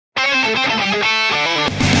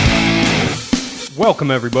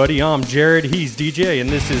Welcome, everybody. I'm Jared. He's DJ, and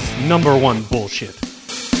this is Number One Bullshit.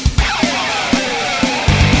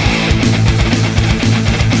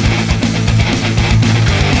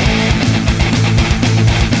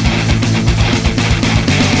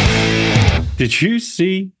 Did you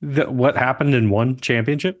see what happened in one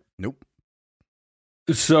championship? Nope.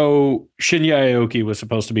 So Shinya Aoki was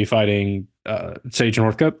supposed to be fighting Sage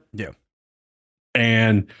Northcutt. Yeah.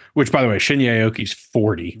 And which, by the way, Shinya Aoki's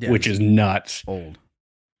 40, which is nuts. Old.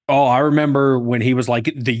 Oh, I remember when he was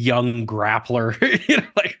like the young grappler.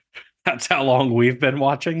 Like that's how long we've been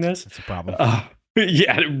watching this. That's a problem.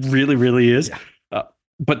 Yeah, it really, really is. Yeah.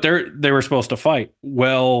 But they were supposed to fight.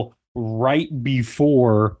 Well, right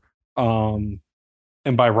before, and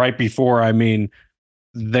by right before, I mean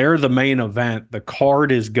they're the main event. The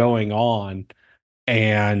card is going on,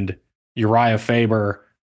 and Uriah Faber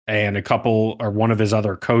and one of his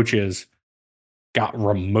other coaches got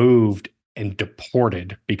removed and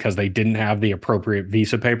deported because they didn't have the appropriate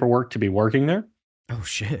visa paperwork to be working there. Oh,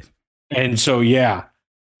 shit. And so, yeah.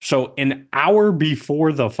 So an hour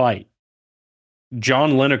before the fight,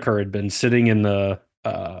 John Lineker had been sitting in the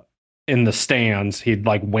stands. He'd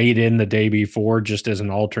like weighed in the day before just as an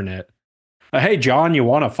alternate. Hey, John, you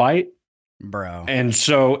want to fight? Bro. And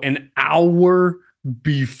so an hour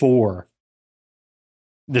before,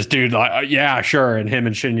 this dude like, yeah, sure. And him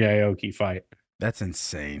and Shinya Aoki fight. That's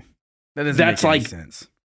insane. That doesn't make any sense.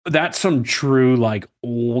 That's some true like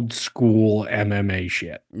old school MMA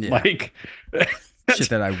shit. Yeah. Like shit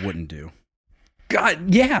that I wouldn't do.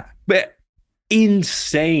 God, yeah. But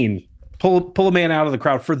insane. Pull a man out of the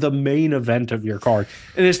crowd for the main event of your card.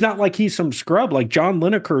 And it's not like he's some scrub. Like John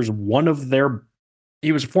Lineker's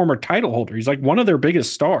he was a former title holder. He's like one of their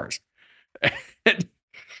biggest stars.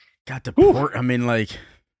 Got deport. I mean, like,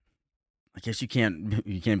 I guess you can't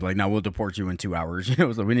be like, no, we'll deport you in 2 hours. You know,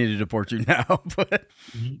 it's like, we need to deport you now. But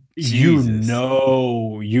you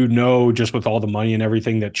know, just with all the money and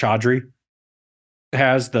everything that Chaudhry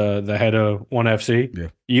has, the head of ONE FC, yeah.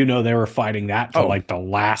 You know, they were fighting that to like the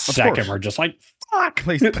last second. Course. We're just like, fuck.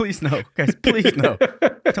 Please no. Guys, please no.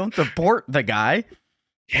 Don't deport the guy.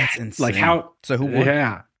 That's insane. Like how? So who won?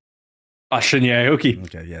 Yeah. Shinya Aoki.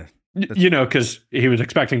 Okay, yeah. You know, because he was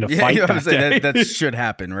expecting to fight that day. That should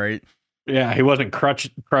happen, right? Yeah, he wasn't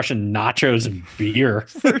crushing nachos and beer.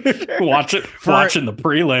 watching the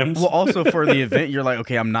prelims. Well, also for the event, you're like,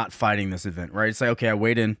 okay, I'm not fighting this event, right? It's like, okay, I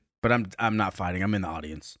weighed in, but I'm not fighting. I'm in the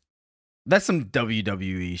audience. That's some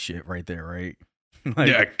WWE shit right there, right? Like,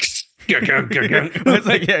 yeah. It's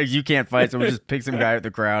like, yeah, you can't fight, so we'll just pick some guy out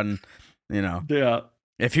the crowd, and you know, yeah.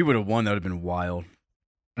 If he would have won, that would have been wild.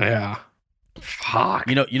 Yeah. Fuck.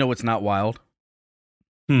 You know what's not wild?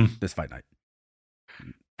 This fight night.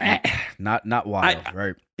 Not wild,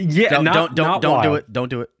 right? Yeah, don't do wild. it. Don't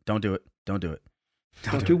do it. Don't do it. Don't do it.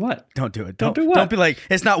 Don't do what? Don't do it. Don't do what? Don't be like,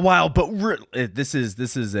 it's not wild, but this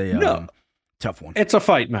is a tough one. It's a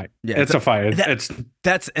fight night. Yeah, it's a fight.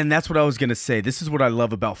 That's what I was gonna say. This is what I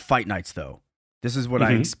love about fight nights, though. This is what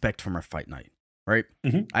I expect from our fight night, right?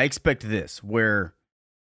 Mm-hmm. I expect this, where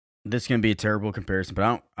this is gonna be a terrible comparison,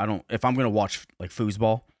 but I don't. If I'm gonna watch like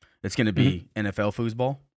foosball, it's gonna be NFL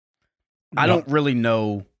foosball. I don't really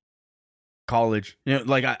know college. You know,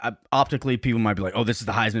 like I optically, people might be like, "Oh, this is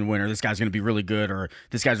the Heisman winner. This guy's going to be really good," or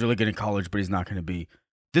 "This guy's really good in college, but he's not going to be."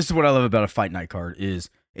 This is what I love about a fight night card: is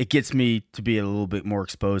it gets me to be a little bit more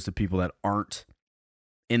exposed to people that aren't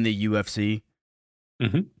in the UFC.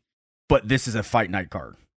 Mm-hmm. But this is a fight night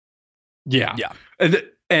card. Yeah,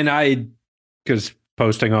 and I, because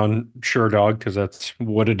posting on SureDog, because that's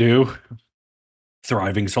what I do.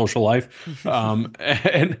 Thriving social life,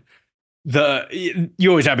 and.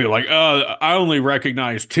 You always have people like, I only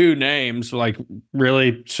recognize 2 names. Like,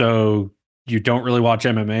 really? So you don't really watch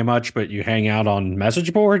MMA much, but you hang out on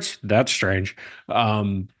message boards? That's strange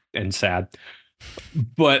and sad.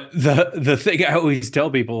 But the thing I always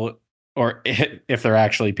tell people, or if they're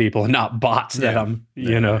actually people and not bots that I'm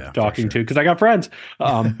talking to, because I got friends.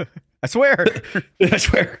 I swear. I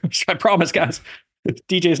swear. I promise, guys.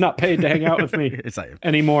 DJ's not paid to hang out with me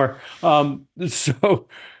anymore. So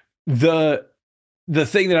the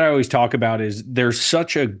thing that I always talk about is there's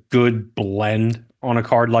such a good blend on a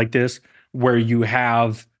card like this where you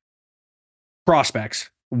have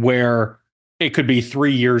prospects where it could be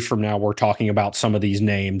 3 years from now we're talking about some of these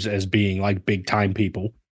names as being like big time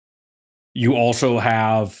people. You also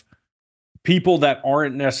have people that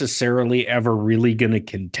aren't necessarily ever really going to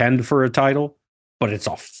contend for a title, but it's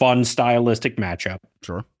a fun stylistic matchup.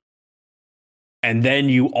 Sure. And then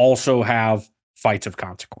you also have fights of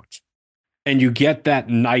consequence. And you get that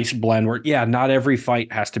nice blend where, yeah, not every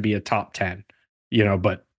fight has to be a top 10,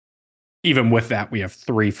 but even with that, we have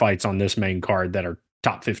 3 fights on this main card that are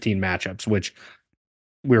top 15 matchups, which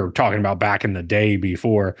we were talking about back in the day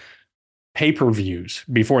before pay-per-views,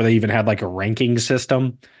 before they even had like a ranking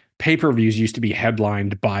system. Pay-per-views used to be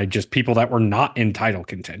headlined by just people that were not in title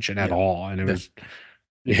contention at all. And it was,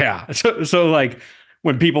 yeah. So like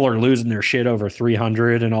when people are losing their shit over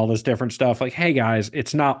 300 and all this different stuff, like, hey guys,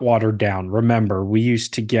 it's not watered down. Remember, we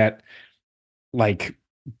used to get like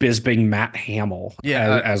Bisping Matt Hamill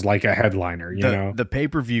as like a headliner, The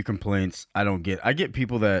pay-per-view complaints I don't get. I get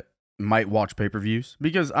people that might watch pay-per-views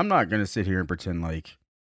because I'm not going to sit here and pretend like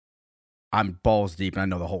I'm balls deep and I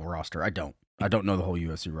know the whole roster. I don't know the whole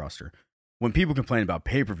UFC roster. When people complain about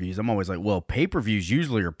pay-per-views, I'm always like, well, pay-per-views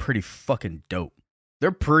usually are pretty fucking dope.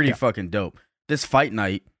 They're pretty fucking dope. This fight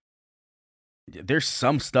night, there's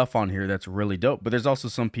some stuff on here that's really dope, but there's also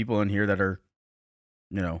some people in here that are,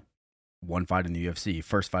 one fight in the UFC,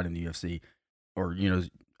 first fight in the UFC, or,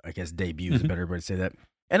 I guess debut is a better way to say that.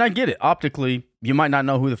 And I get it. Optically, you might not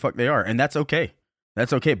know who the fuck they are, and that's okay.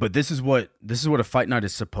 That's okay. But this is what a fight night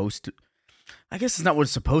is supposed to. I guess it's not what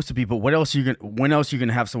it's supposed to be. But when else you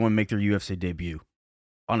gonna have someone make their UFC debut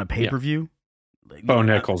on a pay per view? Like, Bo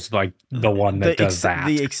Nickal's like the one that does that.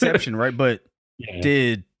 The exception, right? But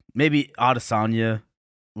did maybe Adesanya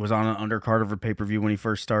was on an undercard of a pay per view when he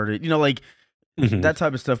first started? That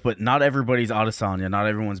type of stuff. But not everybody's Adesanya. Not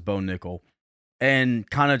everyone's Bo Nickal. And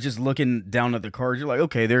kind of just looking down at the cards, you're like,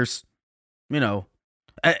 okay, there's,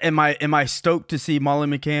 am I stoked to see Molly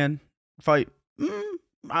McCann fight?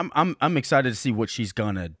 I'm excited to see what she's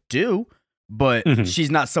gonna do, but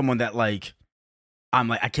she's not someone that like I'm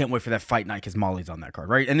like I can't wait for that fight night because Molly's on that card,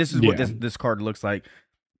 right? And this is what this card looks like.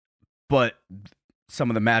 But some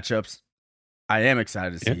of the matchups, I am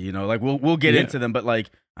excited to see. Like we'll get into them, but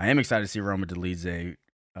like I am excited to see Roma Dolidze.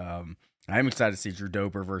 I am excited to see Drew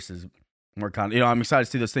Dober versus Morkan. I'm excited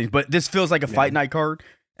to see those things, but this feels like a fight night card,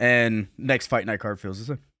 and next fight night card feels the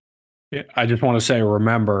same. Yeah, I just want to say,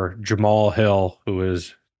 remember Jamal Hill, who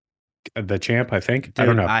is the champ, I think. Dude, I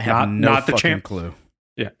don't know. I have not the champ clue.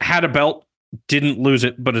 Yeah, had a belt, didn't lose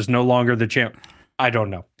it, but is no longer the champ. I don't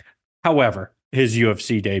know. However, his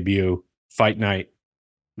UFC debut, fight night,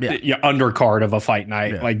 undercard of a fight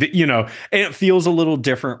night, and it feels a little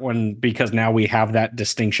different because now we have that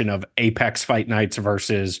distinction of Apex fight nights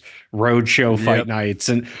versus roadshow fight nights,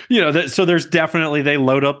 and so there's definitely they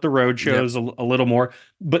load up the road shows a little more,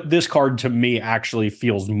 but this card to me actually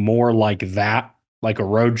feels more like that, like a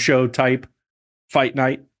roadshow type fight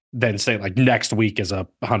night than say like next week is a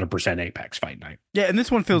 100% Apex fight night. Yeah, and this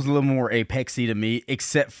one feels a little more Apexy to me,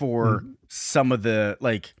 except for some of the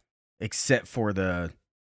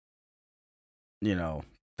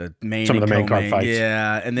the main some of the main card fights.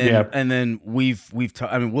 Yeah, and then we've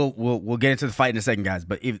I mean we'll get into the fight in a second, guys.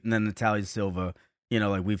 But even then, Natalia Silva,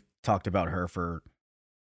 like we've talked about her for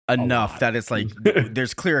enough that it's like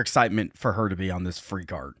there's clear excitement for her to be on this free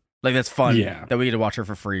card. Like that's fun that we get to watch her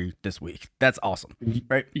for free this week. That's awesome,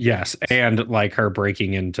 right? Yes, and like her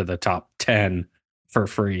breaking into the top 10 for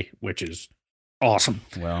free, which is awesome.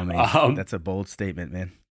 Well, I mean, that's a bold statement,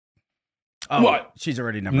 man. Oh, what? She's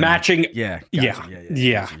already number matching. 9. Yeah.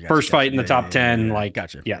 Gotcha. First fight in the top 10. Like,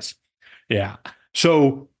 gotcha. Yes. Yeah.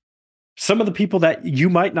 So some of the people that you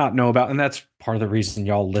might not know about, and that's part of the reason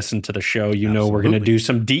y'all listen to the show, we're going to do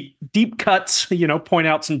some deep cuts, point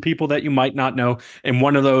out some people that you might not know. And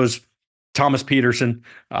one of those, Thomas Peterson,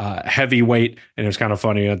 heavyweight. And it was kind of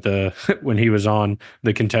funny when he was on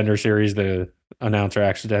the Contender Series, the announcer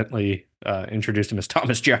accidentally introduced him as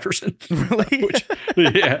Thomas Jefferson. Really?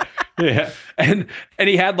 Yeah. And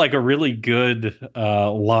he had like a really good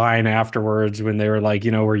line afterwards when they were like,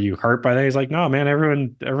 were you hurt by that? He's like, no, man,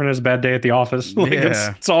 everyone has a bad day at the office. Like,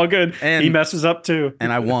 it's all good. And he messes up too.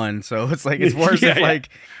 And I won. So it's like, it's worse if like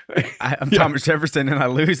I'm Thomas Jefferson and I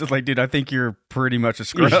lose. It's like, dude, I think you're pretty much a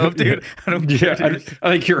scrub, dude. I don't care, dude.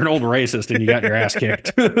 I think you're an old racist and you got your ass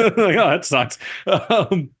kicked. Like, oh, that sucks.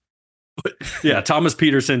 But yeah, Thomas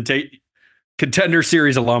Peterson, Contender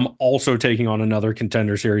Series alum, also taking on another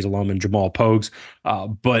Contender Series alum in Jamal Pogues.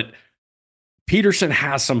 But Peterson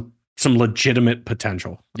has some legitimate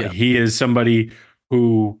potential. Yeah. He is somebody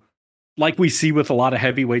who, like we see with a lot of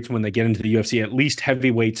heavyweights when they get into the UFC, at least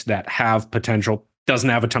heavyweights that have potential, doesn't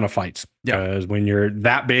have a ton of fights. Because when you're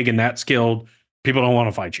that big and that skilled, people don't want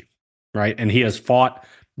to fight you, right? And he has fought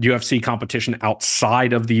UFC competition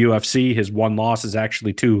outside of the UFC. His one loss is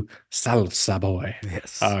actually to Salsa Boy,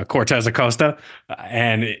 Cortez Acosta,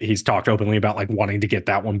 and he's talked openly about like wanting to get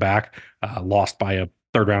that one back. Lost by a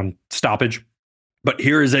third round stoppage, but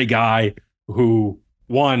here is a guy who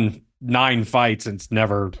 9 fights and it's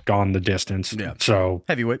never gone the distance. Yeah. So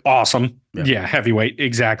heavyweight. Awesome. Yeah, heavyweight.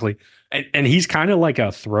 Exactly. And he's kind of like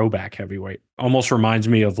a throwback heavyweight. Almost reminds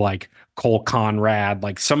me of like Cole Conrad,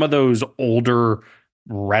 like some of those older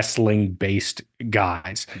wrestling based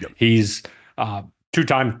guys. Yep. He's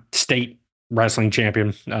 2-time state wrestling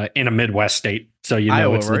champion in a Midwest state. So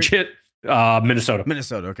Iowa, it's right? legit. Minnesota.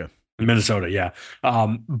 Okay. Minnesota, yeah.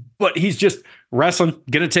 But he's just wrestling,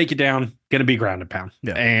 gonna take you down, gonna be ground and pound.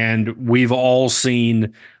 Yeah. And we've all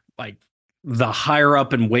seen like the higher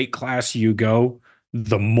up in weight class you go,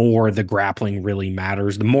 the more the grappling really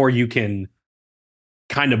matters. The more you can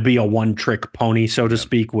kind of be a one-trick pony, so to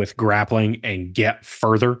speak, with grappling and get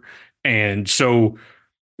further. And so,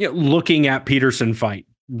 looking at Peterson fight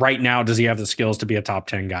right now, does he have the skills to be a top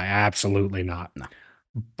 10 guy? Absolutely not. No.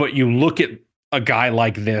 But you look at a guy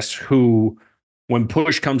like this who, when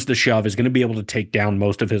push comes to shove, is going to be able to take down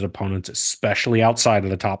most of his opponents, especially outside of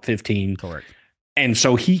the top 15. Correct. And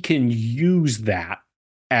so he can use that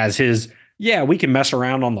as his, we can mess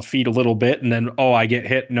around on the feet a little bit and then, I get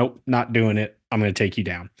hit. Nope, not doing it. I'm going to take you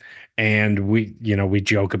down. And we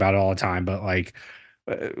joke about it all the time, but like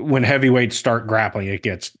when heavyweights start grappling, it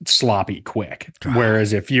gets sloppy quick.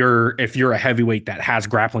 Whereas if you're a heavyweight that has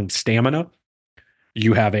grappling stamina,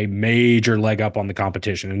 you have a major leg up on the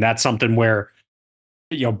competition. And that's something where,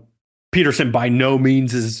 Peterson by no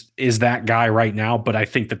means is that guy right now, but I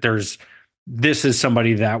think that this is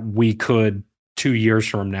somebody that we could 2 years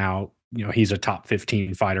from now, he's a top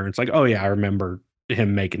 15 fighter. It's like, oh yeah, I remember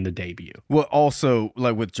him making the debut. Well, also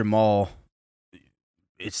like with Jamal,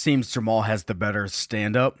 it seems Jamal has the better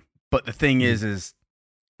stand up, but the thing is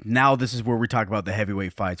now this is where we talk about the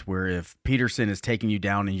heavyweight fights, where if Peterson is taking you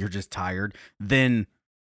down and you're just tired, then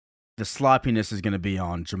the sloppiness is going to be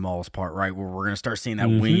on Jamal's part, right? Where we're going to start seeing that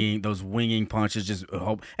winging punches, just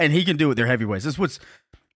hope, and he can do it. They're heavyweights. This is what's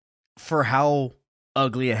for how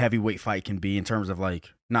ugly a heavyweight fight can be in terms of like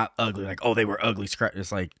not ugly, like they were ugly.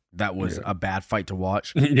 It's like that was a bad fight to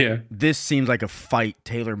watch. Yeah, this seems like a fight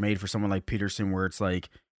tailor made for someone like Peterson, where it's like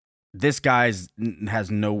this guy's has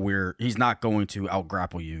nowhere. He's not going to out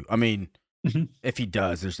grapple you. I mean, if he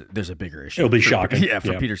does, there's a bigger issue. It'll be shocking.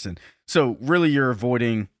 For Peterson. So really, you're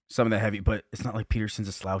avoiding some of the heavy, but it's not like Peterson's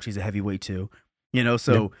a slouch. He's a heavyweight too,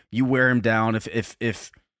 So you wear him down if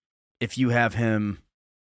you have him.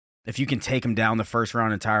 If you can take him down the first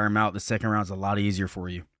round and tire him out, the second round's a lot easier for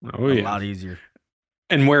you. A lot easier.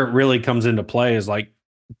 And where it really comes into play is like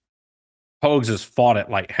Pogues has fought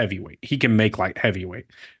at light heavyweight. He can make light heavyweight.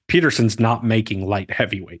 Peterson's not making light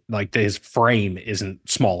heavyweight. Like his frame isn't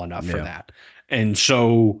small enough for that. And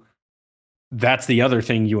so that's the other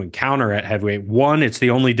thing you encounter at heavyweight. One, it's the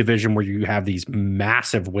only division where you have these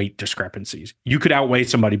massive weight discrepancies. You could outweigh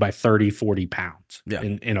somebody by 30, 40 pounds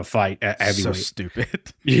in a fight at heavyweight. So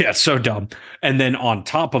stupid. Yeah, so dumb. And then on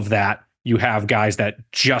top of that, you have guys that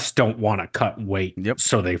just don't want to cut weight.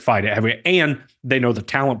 So they fight at heavyweight. And they know the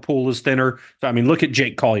talent pool is thinner. So, I mean, look at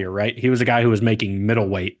Jake Collier, right? He was a guy who was making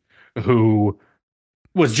middleweight, who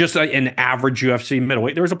was just an average UFC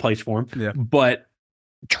middleweight. There was a place for him. Yeah. But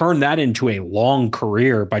turn that into a long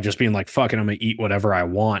career by just being like, fuck it, I'm going to eat whatever I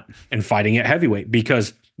want and fighting at heavyweight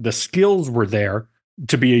because the skills were there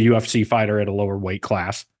to be a UFC fighter at a lower weight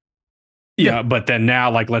class. Yeah. But then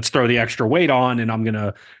now, like, let's throw the extra weight on and I'm going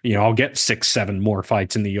to, I'll get 6-7 more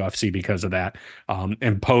fights in the UFC because of that.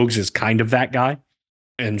 And Pogues is kind of that guy.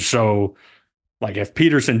 And so, like, if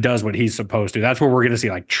Peterson does what he's supposed to, that's where we're going to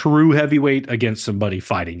see like true heavyweight against somebody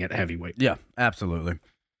fighting at heavyweight. Yeah, absolutely.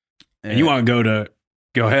 And you want to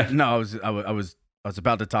go ahead? No, I was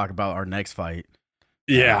about to talk about our next fight.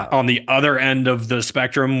 Yeah, on the other end of the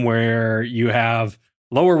spectrum, where you have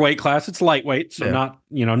lower weight class, it's lightweight, so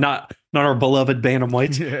not our beloved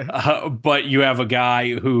bantamweights, but you have a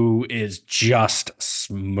guy who is just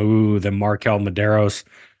smooth, and Markel Medeiros.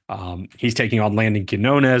 He's taking on Landon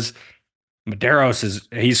Quinones. Medeiros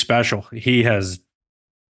he's special. He has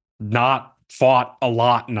not fought a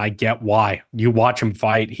lot, and I get why. You watch him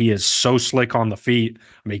fight, he is so slick on the feet.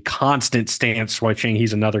 I mean, constant stance switching.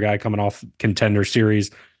 He's another guy coming off Contender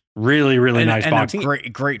Series. Really, really nice boxing. A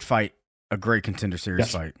great fight. A great Contender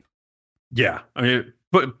Series fight. Yeah. I mean,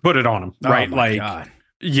 put it on him, right? Oh my God.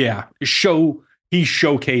 Yeah. He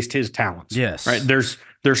showcased his talents. Yes. Right. There's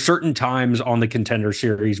certain times on the Contender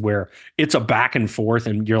Series where it's a back and forth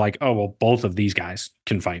and you're like, oh, well, both of these guys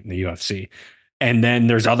can fight in the UFC. And then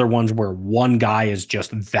there's other ones where one guy is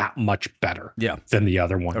just that much better than the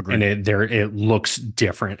other one. Agreed. And it looks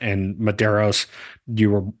different. And Medeiros, you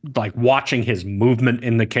were like watching his movement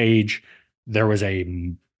in the cage. There was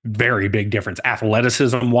a very big difference.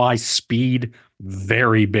 Athleticism wise, speed,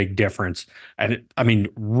 very big difference. And I mean,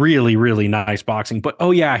 really, really nice boxing. But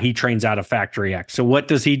oh yeah, he trains out of Factory X. So what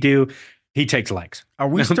does he do? He takes legs. Are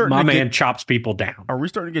we starting My man chops people down. Are we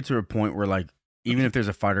starting to get to a point where, like, even if there's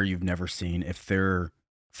a fighter you've never seen, if they're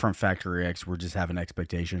from Factory X, we're just having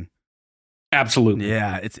expectation? Absolutely.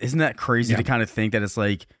 Yeah, isn't that crazy to kind of think that it's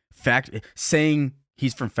like saying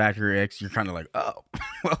he's from Factory X, you're kind of like, oh,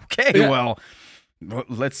 okay, well,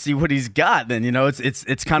 let's see what he's got then. You know,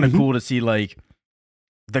 it's kind of cool to see, like,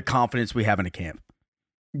 the confidence we have in a camp.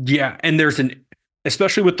 Yeah, and there's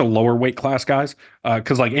especially with the lower weight class guys,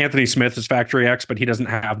 because like Anthony Smith is Factory X, but he doesn't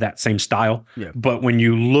have that same style. Yeah. But when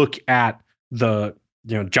you look at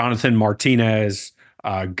Jonathan Martinez,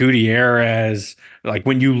 Gutierrez, like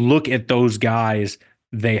when you look at those guys,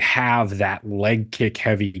 they have that leg kick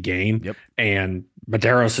heavy game. Yep. And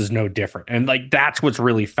Medeiros is no different. And like that's what's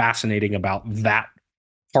really fascinating about that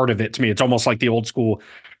part of it to me. It's almost like the old school,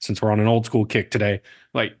 since we're on an old school kick today,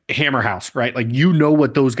 like Hammer House, right? Like you know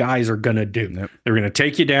what those guys are gonna do. Yep. They're gonna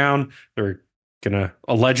take you down, they're gonna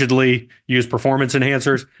allegedly use performance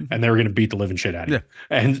enhancers, and they're gonna beat the living shit out of you.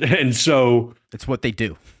 And so it's what they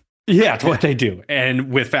do. Yeah, it's what they do.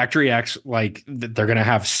 And with Factory X, like they're going to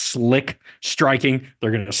have slick striking.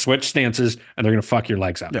 They're going to switch stances and they're going to fuck your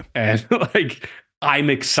legs up. Yeah. And like, I'm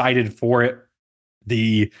excited for it.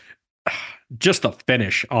 Just the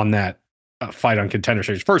finish on that fight on Contender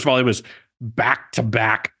Series. First of all, it was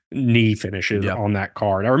back-to-back knee finishes on that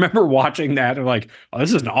card. I remember watching that and like, oh,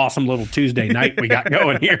 this is an awesome little Tuesday night we got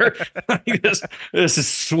going here. this is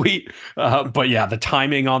sweet. But yeah, the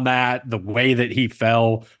timing on that, the way that he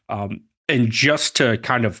fell, and just to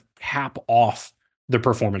kind of cap off the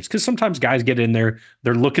performance, because sometimes guys get in there,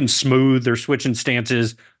 they're looking smooth, they're switching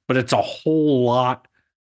stances, but it's a whole lot.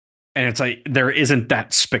 And it's like, there isn't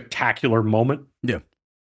that spectacular moment. Yeah.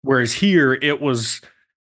 Whereas here it was,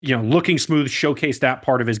 looking smooth, showcase that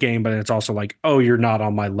part of his game, but it's also like, oh, you're not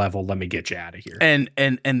on my level. Let me get you out of here.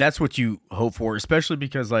 And that's what you hope for, especially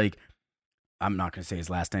because, like, I'm not going to say his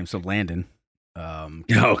last name. So Landon, Quinones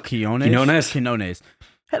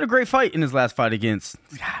had a great fight in his last fight against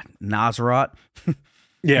Nasrat.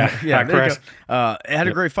 Yeah, correct. Had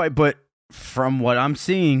a great fight, but from what I'm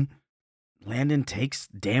seeing, Landon takes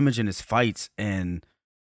damage in his fights, and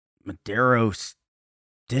Medeiros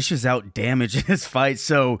dishes out damage in his fight.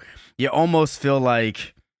 So you almost feel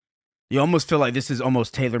like this is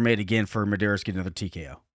almost tailor-made again for Medeiros to get another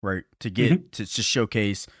TKO, right? To get to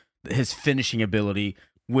showcase his finishing ability,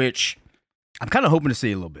 which I'm kind of hoping to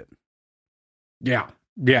see a little bit. Yeah,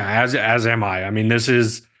 as am I. I mean, this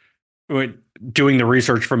is doing the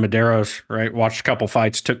research for Medeiros, right? Watched a couple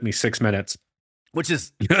fights, took me 6 minutes. Which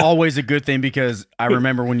is always a good thing, because I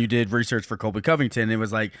remember when you did research for Colby Covington, it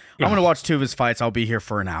was like, I'm going to watch 2 of his fights. I'll be here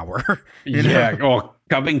for an hour. Yeah. Oh,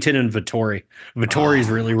 Covington and Vettori. Vittori's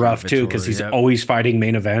really rough too, because he's always fighting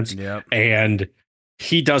main events. Yep. And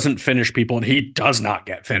he doesn't finish people, and he does not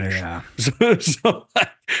get finished. Yeah. So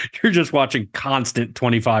you're just watching constant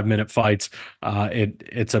 25-minute fights.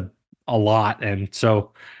 It's a lot. And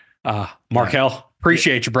so Markel,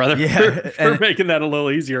 appreciate you, brother, for making that a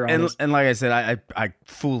little easier on us. And like I said, I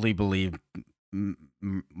fully believe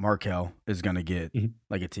Markel is going to get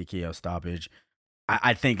like a TKO stoppage.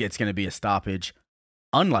 I think it's going to be a stoppage,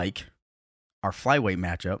 unlike our flyweight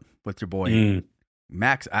matchup with your boy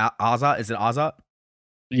Max Azat. Is it Azat?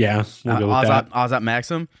 Yeah, we'll go with that. Azat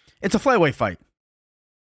Maxim. It's a flyweight fight.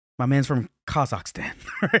 My man's from Kazakhstan.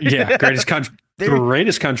 Right? Yeah, greatest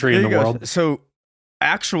country in the world. So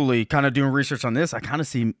actually, kind of doing research on this, I kind of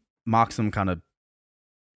see Maxim kind of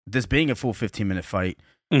this being a full 15-minute fight.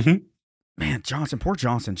 Mm-hmm. Man, poor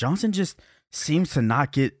Johnson. Johnson just seems to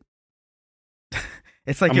not get.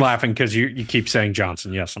 It's like I'm laughing because you keep saying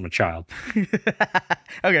Johnson. Yes, I'm a child.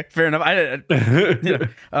 Okay, fair enough.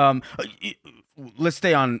 Let's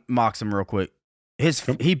stay on Maxim real quick.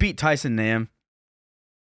 He beat Tyson Nam,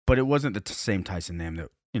 but it wasn't the same Tyson Nam that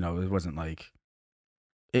it wasn't like.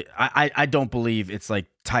 I don't believe it's like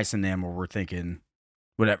Tyson Nam where we're thinking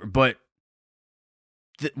whatever. But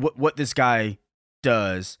what this guy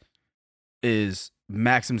does is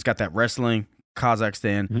Maxim's got that wrestling,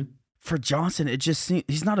 Kazakhstan. Mm-hmm. For Johnson, it just seems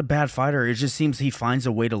he's not a bad fighter. It just seems he finds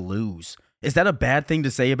a way to lose. Is that a bad thing to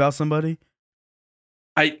say about somebody?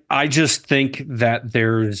 I just think that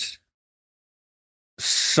there's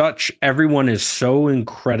everyone is so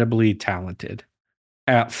incredibly talented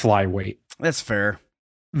at flyweight. That's fair.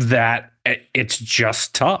 That it's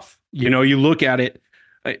just tough. You look at it,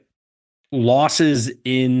 losses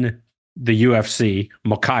in the UFC,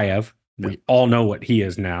 Mokaev, we all know what he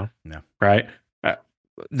is now. Yeah. Right?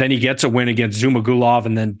 Then he gets a win against Zumagulov,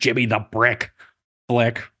 and then Jimmy the Brick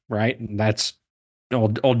Flick, right? And that's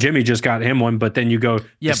old Jimmy just got him one, but then you go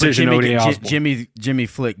decision Jimmy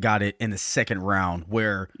Flick got it in the second round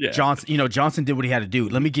where Johnson did what he had to do.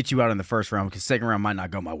 Let me get you out in the first round because second round might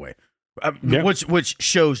not go my way. Which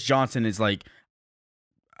shows Johnson is like,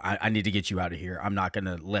 I need to get you out of here. I'm not going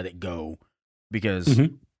to let it go because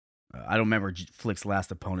I don't remember Flick's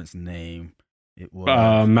last opponent's name. It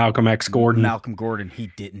was Malcolm X Gordon. Malcolm Gordon.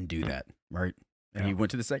 He didn't do that, right? And he went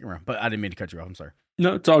to the second round. But I didn't mean to cut you off. I'm sorry.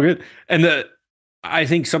 No, it's all good. And I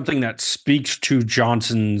think something that speaks to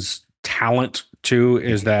Johnson's talent too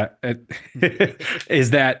is that he's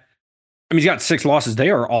got 6 losses. They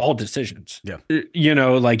are all decisions. Yeah.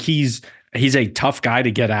 Like he's a tough guy to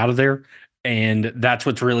get out of there. And that's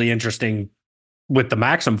what's really interesting with the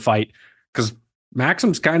Maxim fight, because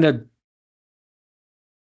Maxim's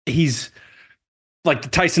he's like the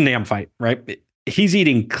Tyson Nam fight, right? He's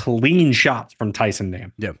eating clean shots from Tyson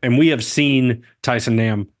Nam. Yeah. And we have seen Tyson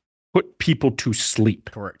Nam put people to sleep.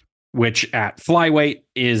 Correct. Which at flyweight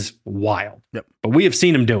is wild. Yep. But we have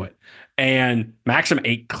seen him do it. And Maxim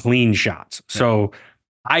ate clean shots. Yep. So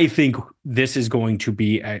I think this is going to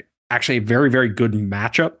be actually a very, very good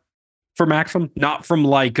matchup for Maxim. Not from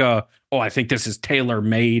like, I think this is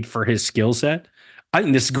tailor-made for his skill set. I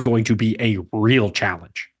think this is going to be a real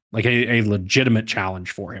challenge, like a legitimate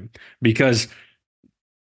challenge for him. Because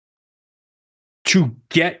to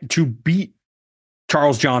beat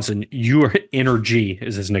Charles Johnson, your energy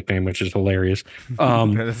is his nickname, which is hilarious.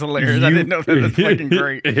 That's hilarious. I didn't know that. That's fucking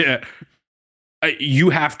great. Yeah. You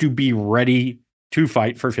have to be ready to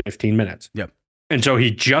fight for 15 minutes. Yep. And so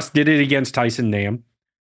he just did it against Tyson Nam.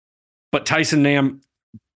 But Tyson Nam,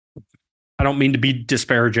 I don't mean to be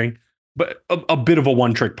disparaging, but a bit of a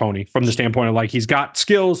one-trick pony from the standpoint of like he's got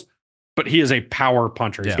skills, but he is a power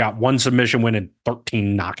puncher. He's got 1 submission win and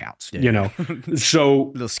 13 knockouts, So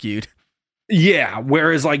a little skewed. Yeah.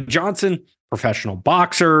 Whereas like Johnson, professional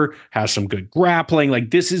boxer, has some good grappling.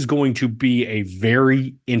 Like this is going to be a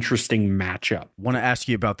very interesting matchup. Want to ask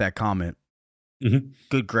you about that comment. Mm-hmm.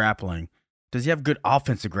 Good grappling. Does he have good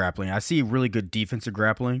offensive grappling? I see really good defensive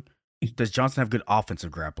grappling. Does Johnson have good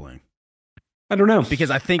offensive grappling? I don't know. Because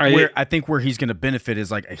I think where he's going to benefit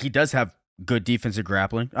is like he does have good defensive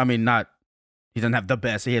grappling. I mean, he doesn't have the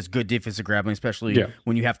best. He has good defensive grappling, especially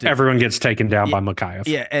when you have to. Everyone gets taken down by Mokaev.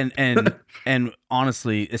 Yeah, and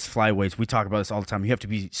honestly, it's flyweights. We talk about this all the time. You have to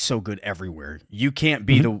be so good everywhere. You can't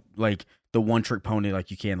be the one trick pony like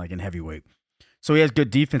you can like in heavyweight. So he has good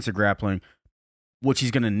defensive grappling, which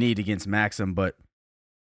he's going to need against Maxim. But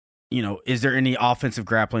is there any offensive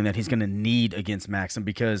grappling that he's going to need against Maxim?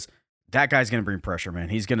 Because that guy's going to bring pressure, man.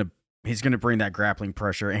 He's going to bring that grappling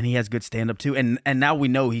pressure, and he has good stand-up too. And now we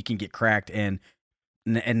know he can get cracked and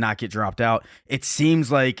not get dropped out. It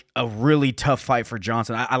seems like a really tough fight for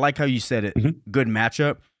Johnson. I like how you said it, good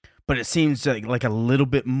matchup, but it seems like a little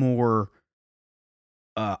bit more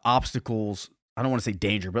obstacles. I don't want to say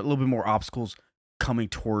danger, but a little bit more obstacles coming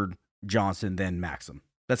toward Johnson than Maxim.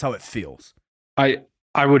 That's how it feels.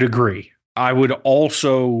 I would agree. I would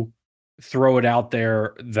also throw it out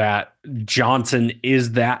there that Johnson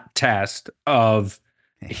is that test of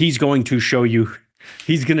he's going to show you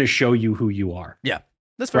who you are. Yeah.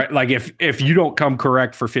 That's fair. Right. Like if you don't come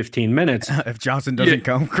correct for 15 minutes, if Johnson doesn't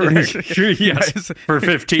come correct, yes, for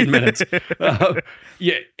 15 minutes,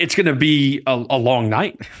 it's going to be a long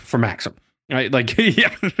night for Maxim. Right. Like,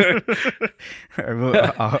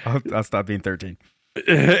 I'll stop being 13.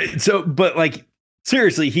 But like,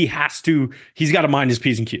 seriously, he's got to mind his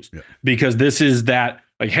P's and Q's because this is that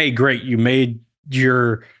like, hey, great. You made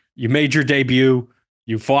your debut.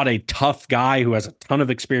 You fought a tough guy who has a ton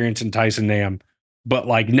of experience in Tyson Nam, but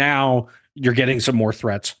like now you're getting some more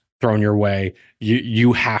threats thrown your way.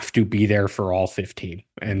 You have to be there for all 15.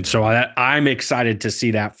 And so I'm excited to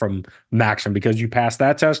see that from Maxim because you passed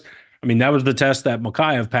that test. I mean, that was the test that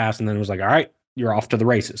Mokaev passed. And then it was like, all right, you're off to the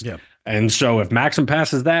races. Yeah. And so if Maxim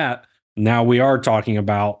passes that, now we are talking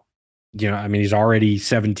about, he's already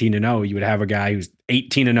 17-0. You would have a guy who's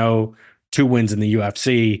 18-0, 2 wins in the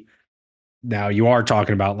UFC. Now you are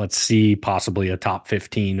talking about, let's see, possibly a top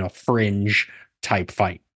 15, a fringe type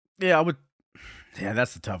fight. Yeah, I would. Yeah,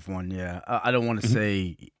 that's a tough one. Yeah. I don't want to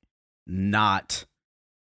say not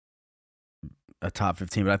a top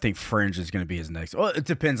 15, but I think fringe is going to be his next. Well, it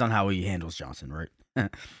depends on how he handles Johnson, right?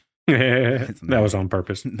 That was on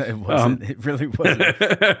purpose. It wasn't. It really wasn't.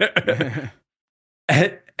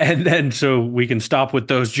 And then so we can stop with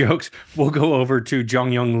those jokes. We'll go over to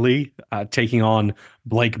Jung Young Lee taking on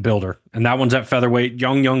Blake Bilder. And that one's at featherweight.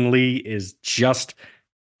 Jung Young Lee is just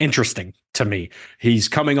interesting to me. He's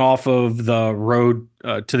coming off of the road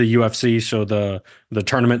to the UFC, so the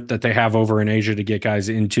tournament that they have over in Asia to get guys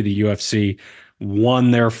into the UFC,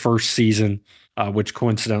 won their first season, which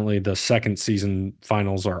coincidentally the second season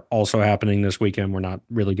finals are also happening this weekend. We're not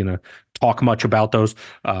really going to talk much about those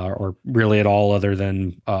or really at all, other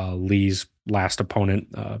than Lee's last opponent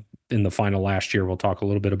in the final last year. We'll talk a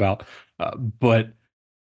little bit about, but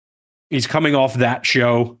he's coming off that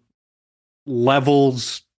show,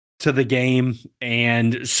 levels to the game,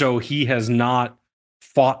 and so he has not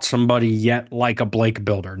fought somebody yet like a Blake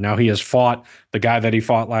Bilder. Now he has fought the guy that he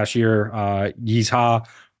fought last year, Yizha,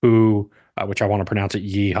 who, which I want to pronounce it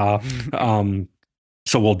Yeehaw.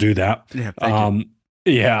 So we'll do that. Yeah.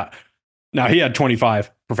 Yeah. Now he had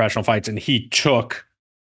 25 professional fights and he took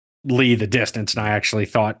Lee the distance. And I actually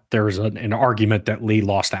thought there was an argument that Lee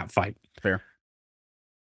lost that fight. Fair.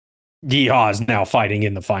 Yeehaw is now fighting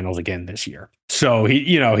in the finals again this year. So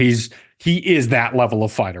he is that level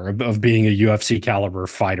of fighter of being a UFC caliber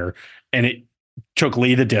fighter. And it took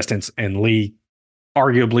Lee the distance, and Lee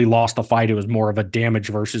arguably lost the fight. It was more of a damage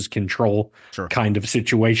versus control kind of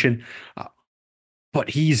situation. But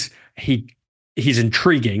he's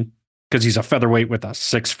intriguing because he's a featherweight with a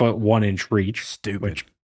 6'1" reach. Stupid. Which,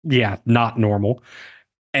 yeah, not normal.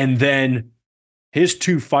 And then his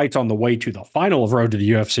two fights on the way to the final of Road to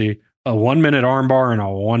the UFC, a 1 minute armbar and a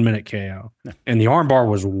 1 minute KO. Yeah. And the armbar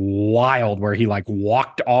was wild, where he like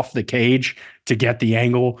walked off the cage to get the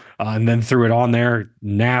angle and then threw it on there.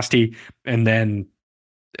 Nasty. And then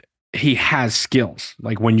he has skills.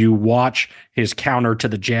 Like when you watch his counter to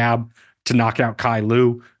the jab to knock out Kai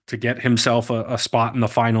Lu to get himself a spot in the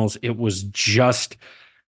finals, it was just,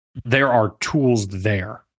 there are tools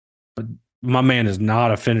there. But my man is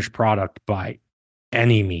not a finished product by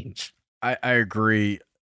any means. I agree.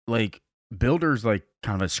 Like Bilder's like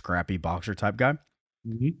kind of a scrappy boxer type guy.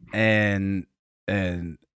 Mm-hmm.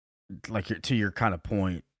 And like to your kind of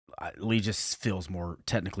point, Lee just feels more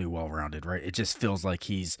technically well-rounded, right? It just feels like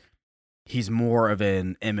he's more of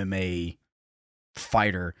an MMA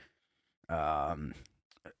fighter. And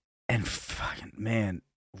fucking man,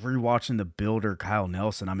 rewatching the Bilder Kyle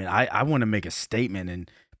Nelson, I mean, I want to make a statement, and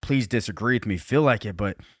please disagree with me, feel like it,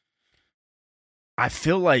 but I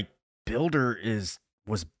feel like Bilder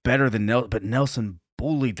was better than Nelson, but Nelson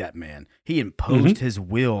bullied that man. He imposed his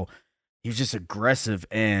will. He was just aggressive,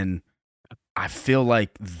 and I feel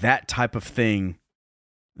like that type of thing,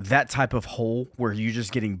 that type of hole where you're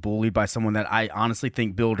just getting bullied by someone that I honestly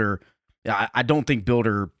think Bilder, I don't think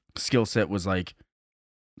Bilder skill set was like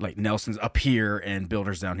Nelson's up here and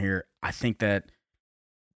Bilder's down here. I think that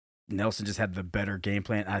Nelson just had the better game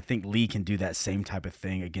plan. I think Lee can do that same type of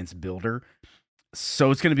thing against Bilder.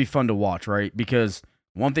 So it's going to be fun to watch, right? Because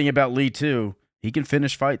one thing about Lee too, he can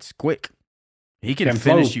finish fights quick. He can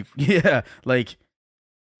finish you. Yeah. Like,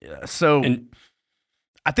 so I think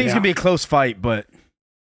it's going to be a close fight, but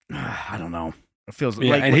I don't know. It feels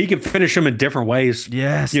like, and he can finish them in different ways.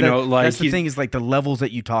 Yes. Like that's the thing, is like the levels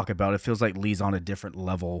that you talk about. It feels like Lee's on a different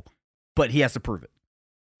level, but he has to prove it.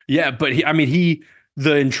 Yeah. But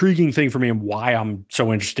the intriguing thing for me and why I'm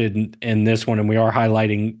so interested in this one, and we are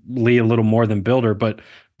highlighting Lee a little more than Bilder, but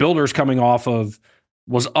Bilder's coming off of,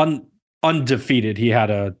 was undefeated. He had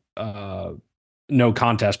a no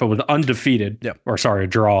contest, but was undefeated, a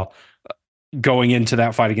draw going into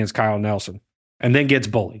that fight against Kyle Nelson, and then gets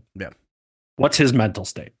bullied. Yeah. What's his mental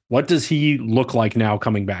state? What does he look like now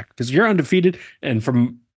coming back? Because you're undefeated,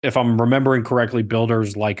 and if I'm remembering correctly,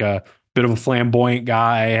 Bilder's like a bit of a flamboyant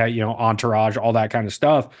guy, entourage, all that kind of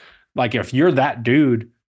stuff. Like if you're that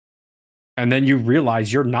dude and then you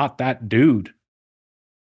realize you're not that dude,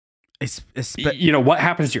 what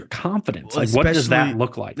happens to your confidence? Like what does that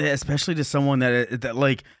look like? Especially to someone that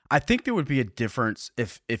like, I think there would be a difference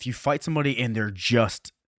if you fight somebody and they're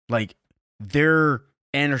just like, they're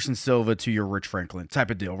Anderson Silva to your Rich Franklin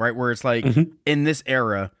type of deal, right? Where it's like in this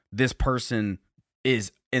era, this person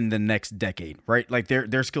is in the next decade, right? Like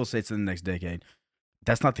their skill sets in the next decade.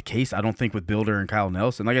 That's not the case, I don't think, with Bilder and Kyle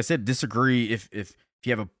Nelson. Like I said, disagree.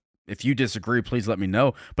 If you disagree, please let me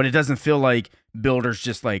know. But it doesn't feel like Bilder's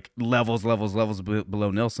just like levels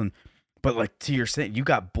below Nelson. But like to your saying, you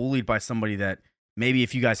got bullied by somebody that maybe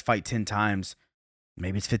if you guys fight 10 times,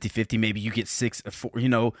 maybe it's 50-50, maybe you get 6 or 4,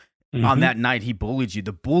 on that night he bullied you.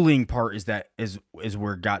 The bullying part is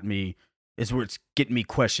where it's getting me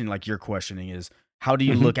questioning, like you're questioning, is how do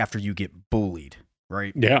you look after you get bullied,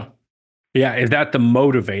 right? Yeah. Yeah. Is that the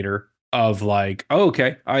motivator of like, oh,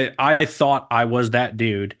 okay, I thought I was that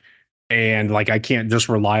dude, and like I can't just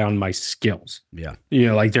rely on my skills. Yeah.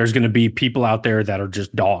 Like there's going to be people out there that are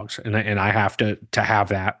just dogs, and I have to have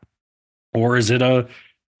that. Or is it a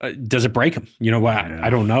does it break him? I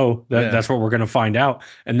don't know. That's what we're going to find out.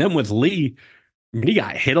 And then with Lee, he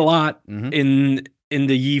got hit a lot in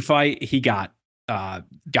the Yi fight. He got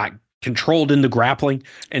controlled in the grappling,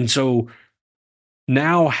 and so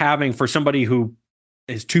now having, for somebody who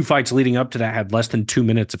his 2 fights leading up to that had less than 2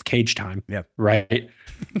 minutes of cage time. Yeah. Right.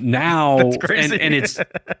 Now,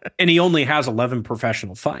 and he only has 11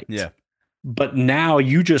 professional fights. Yeah. But now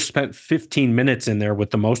you just spent 15 minutes in there with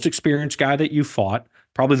the most experienced guy that you fought,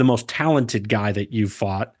 probably the most talented guy that you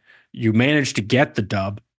fought. You managed to get the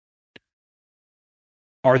dub.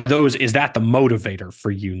 Is that the motivator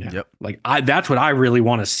for you now? Yep. Like that's what I really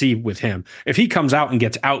want to see with him. If he comes out and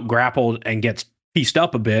gets out grappled and gets pieced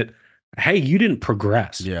up a bit, hey, you didn't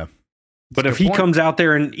progress. Yeah. But if he comes out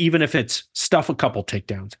there and even if it's stuff a couple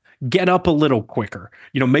takedowns, get up a little quicker,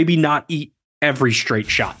 maybe not eat every straight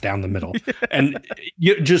shot down the middle. And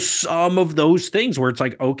just some of those things where it's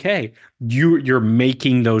like, okay, you're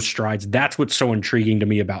making those strides. That's what's so intriguing to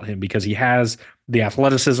me about him, because he has the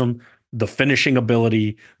athleticism, the finishing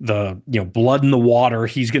ability, the blood in the water.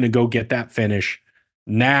 He's going to go get that finish.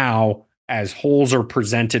 Now, as holes are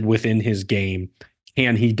presented within his game,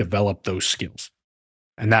 can he develop those skills?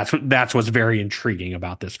 And that's what's very intriguing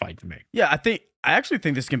about this fight to me. Yeah, I actually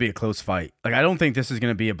think this can be a close fight. Like, I don't think this is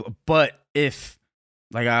going to be but if,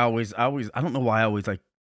 like, I don't know why I always like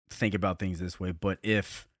think about things this way, but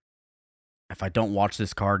if I don't watch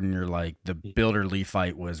this card and you're like, the Bilder Lee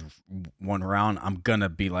fight was 1 round, I'm gonna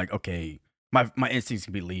be like, okay, my instincts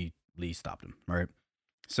can be Lee stopped him, right?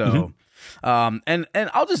 So, and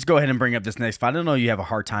I'll just go ahead and bring up this next fight. I know you have a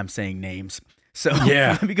hard time saying names, so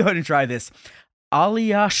yeah, let me go ahead and try this.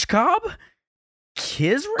 Aliashkab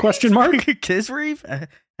Khizriev? Question mark? Khizriev?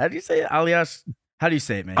 How do you say it? How do you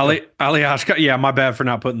say it, man? Aliashkab. Yeah, my bad for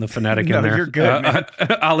not putting the phonetic in there. You're good, man.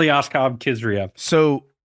 Aliashkab Khizriev. So,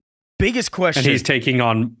 biggest question. And he's taking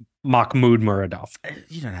on Mahmoud Muradov.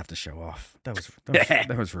 You don't have to show off. That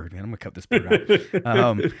was rude, man. I'm gonna cut this part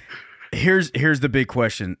out. Here's the big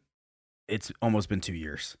question. It's almost been 2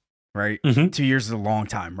 years, right? 2 years is a long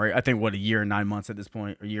time, right? I think a year and 9 months at this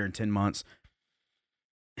point, a year and 10 months.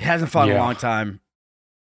 He hasn't fought in a long time.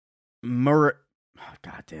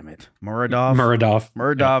 God damn it.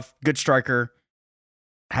 Muradov, good striker,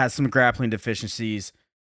 has some grappling deficiencies.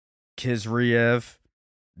 Khizriev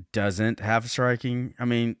doesn't have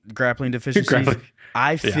grappling deficiencies.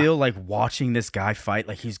 I feel like watching this guy fight,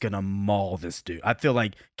 like he's going to maul this dude. I feel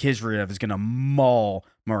like Khizriev is going to maul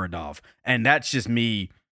Muradov. And that's just me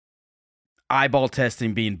eyeball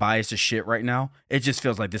testing, being biased as shit right now. It just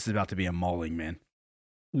feels like this is about to be a mauling, man.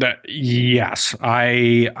 Yes,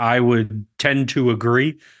 I would tend to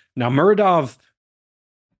agree. Now, Muradov,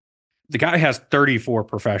 the guy has 34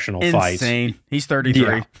 professional fights. Insane. He's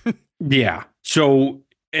 33. Yeah. So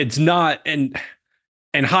it's not and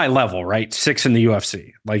high level, right? 6 in the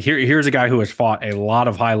UFC. Like here's a guy who has fought a lot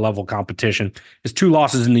of high level competition. His 2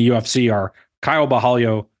 losses in the UFC are Kyle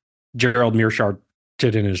Bahalio, Gerald Meerschaert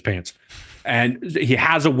tit in his pants. And he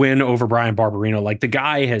has a win over Brian Barberino. Like, the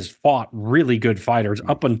guy has fought really good fighters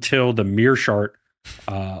up until the Meerschaert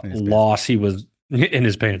loss. He was in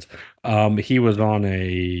his pants. He was on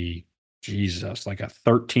a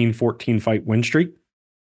 13, 14 fight win streak.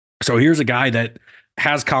 So here's a guy that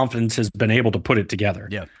has confidence, has been able to put it together.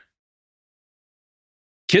 Yeah.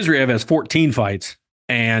 Khizriev has 14 fights,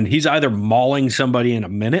 and he's either mauling somebody in a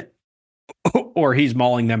minute or he's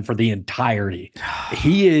mauling them for the entirety.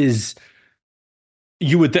 He is...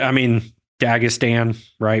 Dagestan,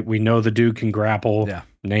 right? We know the dude can grapple. Yeah.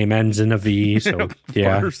 Name ends in a V, so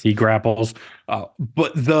yeah, he grapples.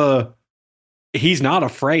 But he's not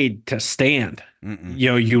afraid to stand. Mm-mm.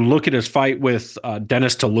 You look at his fight with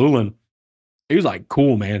Dennis Tululin. He was like,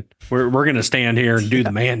 "Cool, man. We're gonna stand here and do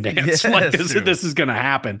the man dance. Like this is gonna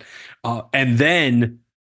happen." And then,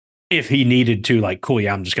 if he needed to, like, cool,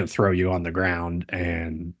 yeah, I'm just gonna throw you on the ground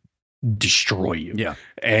and destroy you. Yeah.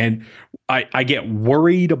 And I get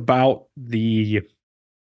worried about the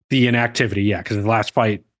inactivity. Yeah. Cause the last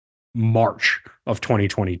fight, March of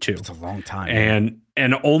 2022. It's a long time.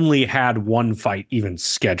 And only had 1 fight even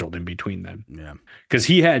scheduled in between them. Yeah. Cause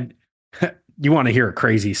he had, you want to hear a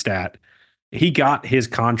crazy stat. He got his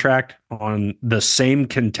contract on the same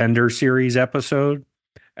Contender Series episode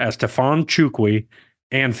as Stefan Chukwi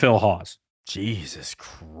and Phil Hawes. Jesus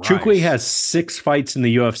Christ. Chukwi has 6 fights in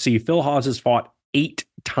the UFC. Phil Hawes has fought 8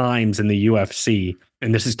 times in the UFC.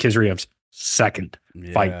 And this is Khizriev's 2nd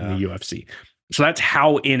fight in the UFC. So that's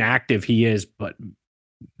how inactive he is. But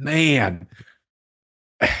man,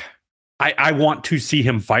 I want to see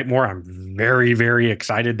him fight more. I'm very, very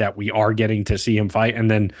excited that we are getting to see him fight.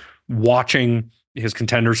 And then watching his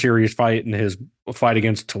Contender Series fight and his fight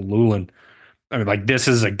against Tallulah. I mean, like, this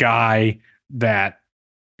is a guy that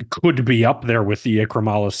could be up there with the Ikram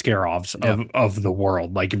Aliskerovs of the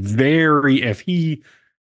world. Like, if he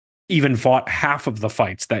even fought half of the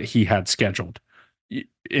fights that he had scheduled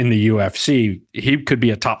in the UFC, he could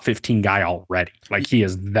be a top 15 guy already. Like, he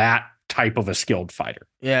is that type of a skilled fighter.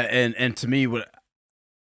 Yeah, and to me, what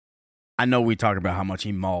I know, we talk about how much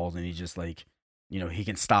he mauls and he just, like, he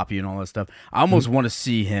can stop you and all that stuff. I almost want to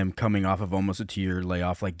see him coming off of almost a 2-year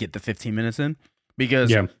layoff, like, get the 15 minutes in, because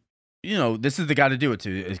this is the guy to do it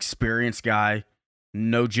to. Experienced guy,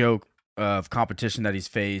 no joke of competition that he's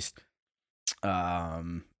faced.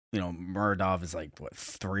 Muradov is like, what,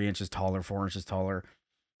 3 inches taller, 4 inches taller.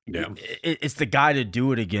 Yeah, it's the guy to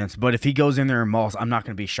do it against. But if he goes in there and mauls, I'm not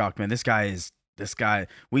going to be shocked, man. This guy.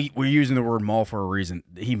 We're using the word maul for a reason.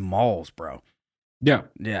 He mauls, bro.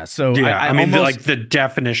 Yeah. So I mean, like the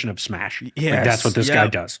definition of smash. Yeah, like, that's what this guy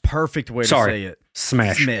does. Perfect way to say it.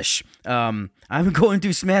 Smash. I'm going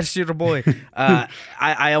to smash your boy.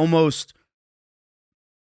 I almost.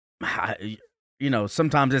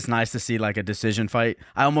 Sometimes it's nice to see like a decision fight.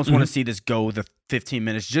 I almost want to see this go the 15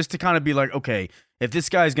 minutes just to kind of be like, okay, if this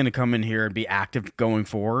guy's going to come in here and be active going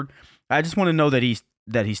forward, I just want to know that he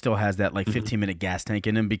still has that like 15-minute gas tank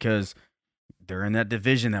in him, because they're in that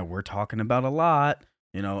division that we're talking about a lot,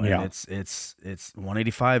 and it's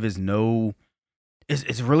 185 is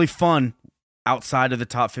it's really fun outside of the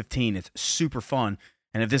top 15. It's super fun.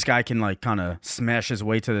 And if this guy can like kind of smash his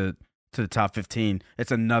way to the top 15,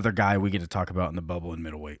 it's another guy we get to talk about in the bubble in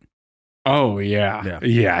middleweight. Oh yeah.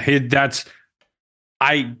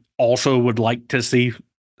 I also would like to see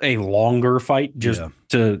a longer fight, just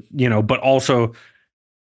to, but also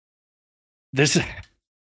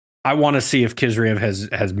I want to see if Khizriev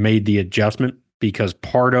has made the adjustment, because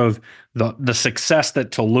part of the success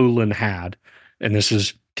that Tallulah had, and this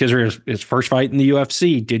is Khizriev's his first fight in the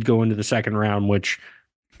UFC, did go into the second round, which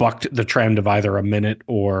bucked the trend of either a minute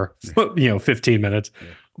or 15 minutes. Yeah.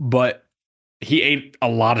 But he ate a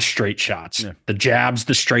lot of straight shots. Yeah. The jabs,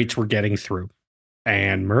 the straights were getting through,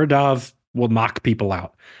 and Muradov will knock people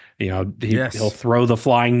out. He'll throw the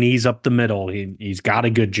flying knees up the middle. He's got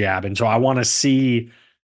a good jab, and so I want to see.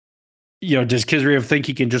 Does Khizriev think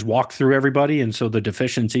he can just walk through everybody, and so the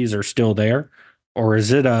deficiencies are still there, or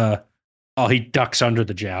is it he ducks under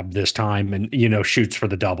the jab this time and shoots for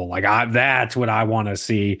the double? Like, that's what I want to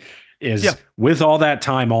see. Is with all that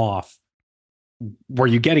time off, were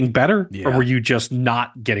you getting better, or were you just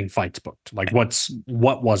not getting fights booked? Like, what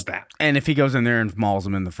was that? And if he goes in there and mauls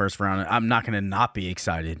him in the first round, I'm not going to not be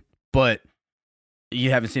excited. But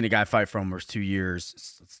you haven't seen a guy fight for almost 2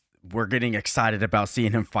 years. We're getting excited about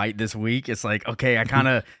seeing him fight this week. It's like, okay, I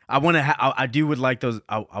would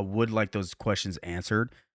like those questions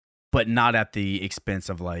answered, but not at the expense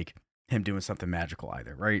of like him doing something magical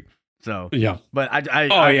either, right? So but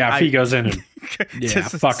if he goes in and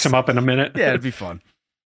fucks him up in a minute, it'd be fun.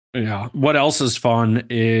 Yeah. What else is fun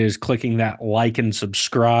is clicking that like and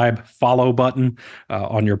subscribe, follow button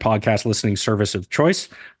on your podcast listening service of choice.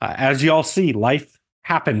 As y'all see, life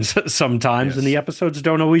happens sometimes, and the episodes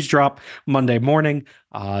don't always drop Monday morning.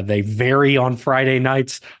 They vary on Friday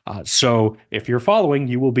nights. So if you're following,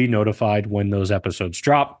 you will be notified when those episodes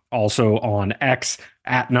drop. Also on X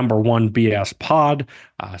at #1BS Pod.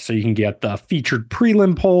 So you can get the featured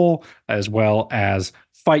prelim poll as well as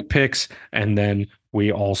fight picks. And then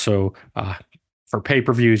we also, for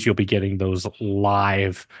pay-per-views, you'll be getting those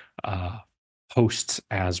live hosts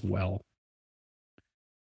as well.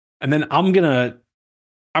 And then I'm gonna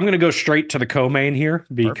go straight to the co-main here,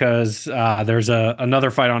 because there's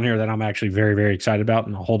another fight on here that I'm actually very, very excited about,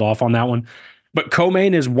 and I'll hold off on that one. But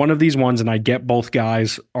co-main is one of these ones, and I get both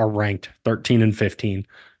guys are ranked 13 and 15,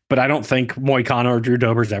 but I don't think Moicano or Drew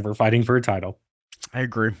Dober's ever fighting for a title. I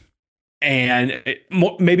agree. And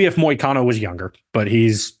maybe if Moicano was younger, but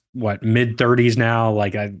he's mid-30s now.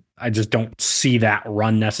 Like, I just don't see that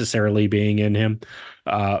run necessarily being in him.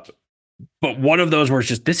 But one of those where it's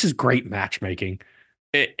just, this is great matchmaking.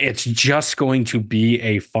 It's just going to be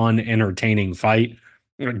a fun, entertaining fight.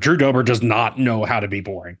 Drew Dober does not know how to be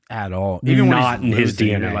boring at all. Even not in his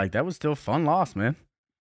DNA. Like, that was still a fun loss, man.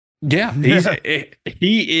 Yeah,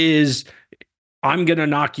 he is. I'm going to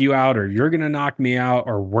knock you out, or you're going to knock me out,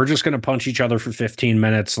 or we're just going to punch each other for 15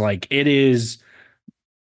 minutes. Like, it is.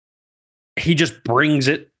 He just brings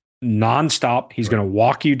it nonstop. He's going to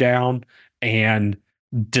walk you down, and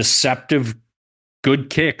deceptive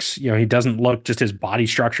good kicks. He doesn't look, just his body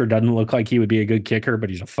structure doesn't look like he would be a good kicker,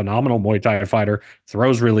 but he's a phenomenal Muay Thai fighter,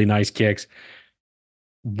 throws really nice kicks.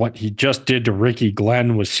 what he just did to Ricky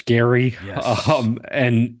Glenn was scary. Yes.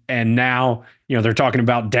 And now, they're talking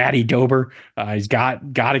about Daddy Dober. He's got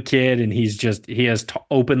a kid, and he has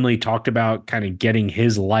openly talked about kind of getting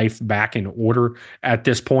his life back in order at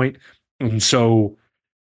this point. And so,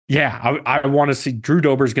 yeah, I want to see Drew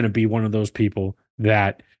Dober is going to be one of those people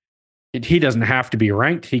that he doesn't have to be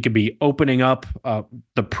ranked. He could be opening up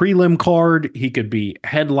the prelim card. He could be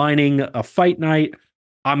headlining a fight night.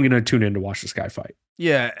 I'm going to tune in to watch this guy fight.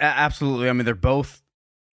 Yeah, absolutely. I mean, they're both,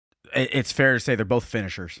 it's fair to say they're both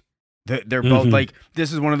finishers. They're both like,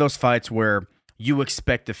 this is one of those fights where you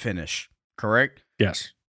expect to finish, correct?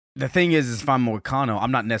 Yes. The thing is if I'm Moicano,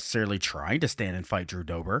 I'm not necessarily trying to stand and fight Drew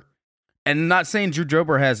Dober. And not saying Drew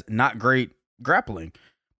Dober has not great grappling,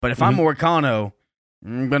 but if I'm Moicano,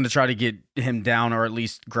 I'm going to try to get him down or at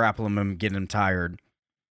least grapple him and get him tired.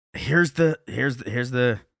 Here's the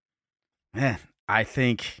man. I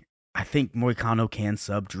think Moicano can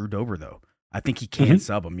sub Drew Dober though. I think he can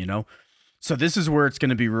sub him, So this is where it's going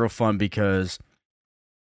to be real fun because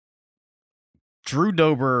Drew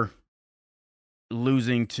Dober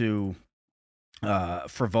losing to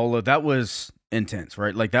Frevola, that was intense,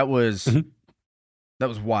 right? Like that was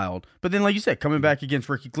wild. But then, like you said, coming back against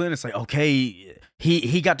Ricky Glenn, it's like, okay,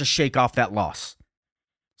 he got to shake off that loss.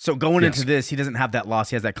 So going into this, he doesn't have that loss.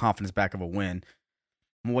 He has that confidence back of a win.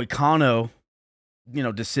 Moicano,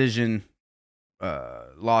 decision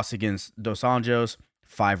loss against Dos Anjos,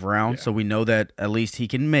 5 rounds. Yeah. So we know that at least he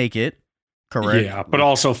can make it. Correct. Yeah, but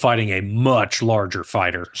also fighting a much larger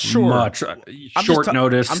fighter. Sure. Much short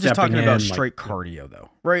notice. I'm just talking about straight cardio, though,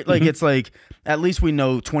 right? Like, it's like, at least we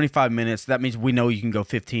know 25 minutes. That means we know you can go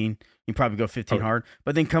 15. You probably go 15 hard.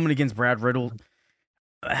 But then coming against Brad Riddle,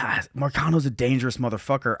 Moicano's a dangerous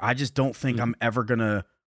motherfucker. I just don't think I'm ever going to,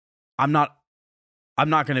 I'm not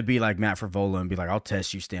going to be like Matt Frevola and be like, I'll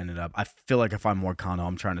test you standing up. I feel like if I'm Moicano,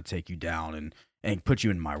 I'm trying to take you down and put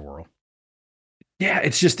you in my world. Yeah,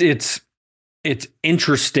 it's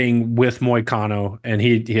interesting with Moicano, and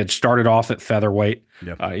he had started off at featherweight,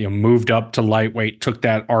 moved up to lightweight, took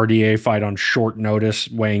that RDA fight on short notice,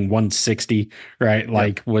 weighing 160, right?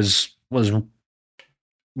 Like was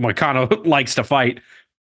Moicano likes to fight,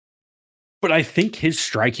 but I think his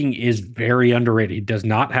striking is very underrated. He does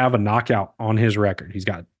not have a knockout on his record. He's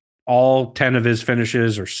got all 10 of his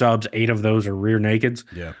finishes or subs, 8 of those are rear nakeds.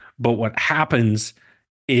 Yeah. But what happens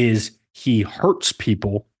is he hurts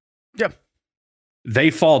people. Yep.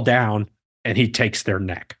 They fall down and he takes their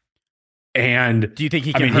neck. And do you think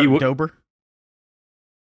he can hurt Dober?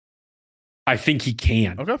 I think he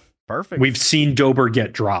can. Okay, perfect. We've seen Dober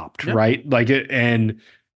get dropped, right? Like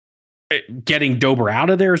getting Dober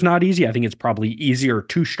out of there is not easy. I think it's probably easier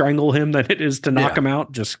to strangle him than it is to knock him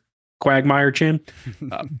out. Just Quagmire chin.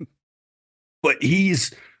 But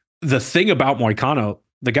the thing about Moicano,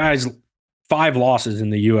 the guy's 5 losses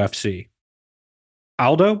in the UFC.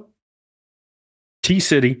 Aldo,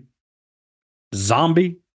 T-City,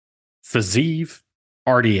 Zombie, Fiziev,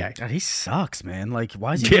 RDA. God, he sucks, man. Like,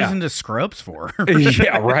 why is he losing to scrubs for?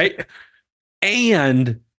 Yeah, right.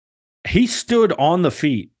 And he stood on the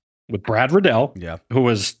feet with Brad Riddell, who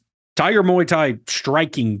was Tiger Muay Thai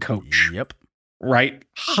striking coach. Yep. Right?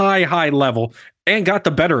 High level, and got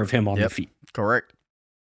the better of him on the feet. Correct.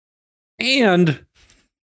 And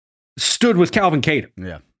stood with Calvin Kattar.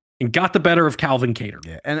 Yeah. And got the better of Calvin Kattar.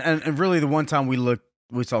 Yeah, and really the one time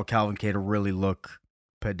we saw Calvin Kattar really look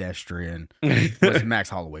pedestrian was Max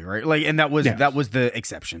Holloway, right? Like, and that was the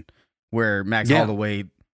exception where Max Holloway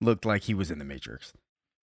looked like he was in the Matrix.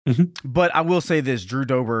 But I will say this: Drew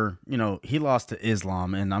Dober, he lost to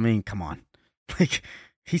Islam, and I mean, come on, like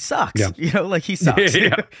he sucks. Like he sucks.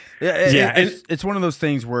 It's one of those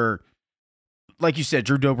things where, like you said,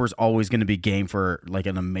 Drew Dober is always going to be game for like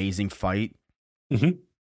an amazing fight.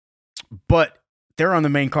 But they're on the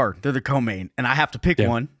main card. They're the co-main. And I have to pick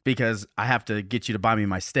one because I have to get you to buy me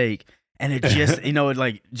my steak. And it just,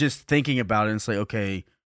 like just thinking about it and say, okay,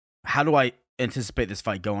 how do I anticipate this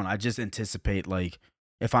fight going? I just anticipate, like,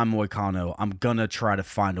 if I'm Moicano, I'm going to try to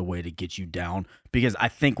find a way to get you down. Because I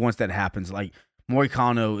think once that happens, like,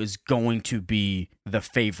 Moicano is going to be the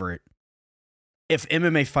favorite. If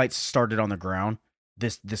MMA fights started on the ground,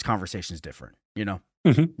 this conversation is different,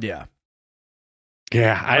 Yeah.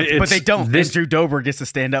 Yeah, but they don't. This Drew Dober gets to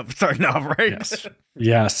stand up starting off, right?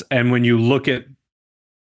 Yes. And when you look at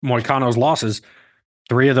Moicano's losses,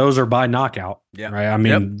 3 of those are by knockout. Yeah, right. I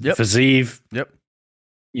mean, Fiziev.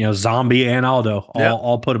 Zombie and Aldo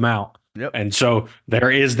all put him out. And so there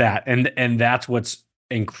is that, and that's what's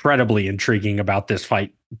incredibly intriguing about this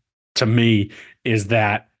fight to me is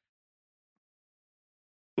that,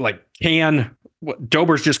 like,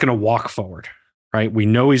 Dober's just going to walk forward. right? We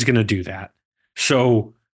know he's going to do that.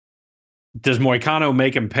 So does Moicano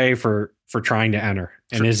make him pay for trying to enter?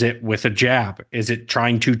 And is it with a jab? Is it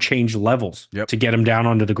trying to change levels to get him down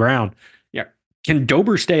onto the ground? Yeah. Can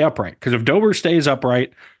Dober stay upright? Because if Dober stays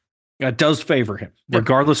upright, that does favor him,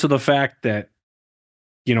 regardless of the fact that,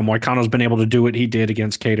 you know, Moicano's been able to do what he did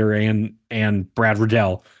against Cater and Brad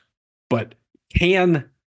Riddell. But can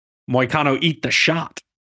Moicano eat the shot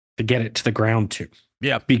to get it to the ground too?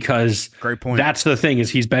 Yeah. Because great point. That's the thing, is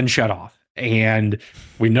he's been shut off. And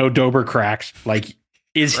we know Dober cracks. Like,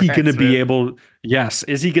 is he going to be able? Yes.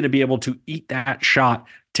 Is he going to be able to eat that shot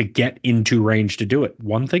to get into range to do it?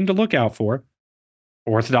 One thing to look out for: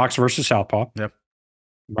 orthodox versus southpaw. Yep.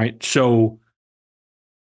 Right. So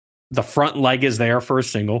the front leg is there for a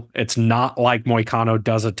single. It's not like Moicano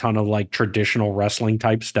does a ton of like traditional wrestling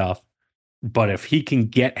type stuff. But if he can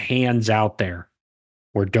get hands out there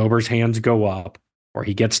where Dober's hands go up or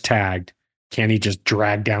he gets tagged, can he just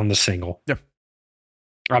drag down the single? Yeah.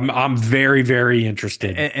 I'm very, very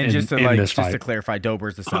interested. And in, just to this just fight. to clarify,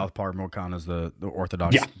 Dober's the southpaw, Moicano's the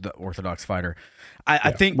orthodox fighter.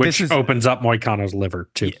 I think which this is opens up Moicano's liver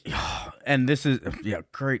too. And this is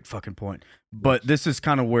great fucking point. But this is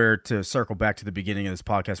kind of where, to circle back to the beginning of this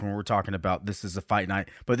podcast when we're talking about this is a fight night,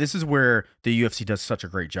 but this is where the UFC does such a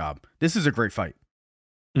great job. This is a great fight.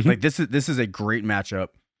 Mm-hmm. Like this is a great matchup,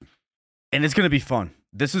 and it's going to be fun.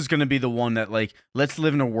 This is going to be the one that, like, let's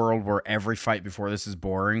live in a world where every fight before this is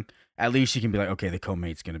boring. At least you can be like, okay, the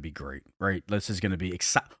co-mate's going to be great, right? This is going to be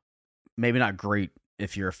maybe not great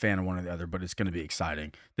if you're a fan of one or the other, but it's going to be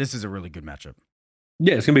exciting. This is a really good matchup.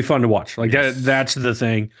 Yeah, it's going to be fun to watch. Like that's the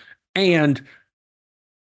thing. And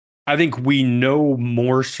I think we know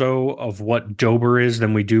more so of what Dober is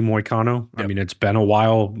than we do Moicano. Yep. I mean, it's been a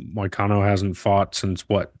while. Moicano hasn't fought since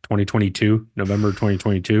what, 2022, November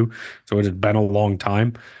 2022. So it has been a long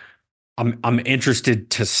time. I'm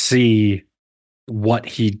interested to see what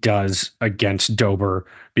he does against Dober,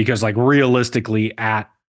 because, like, realistically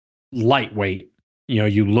at lightweight, you know,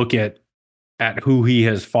 you look at who he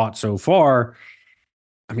has fought so far.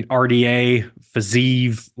 I mean, RDA,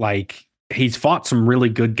 Fiziev, like, he's fought some really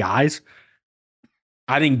good guys.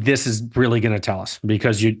 I think this is really going to tell us,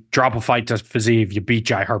 because you drop a fight to Fiziev, you beat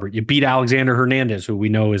Jai Herbert, you beat Alexander Hernandez, who we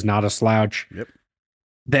know is not a slouch. Yep.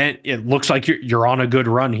 Then it looks like you're on a good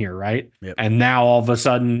run here, right? Yep. And now all of a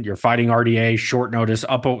sudden you're fighting RDA, short notice,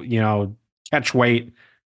 catch weight.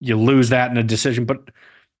 You lose that in a decision, but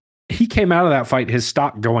he came out of that fight, his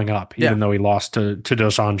stock going up, even though he lost to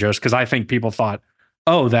Dos Anjos, because I think people thought,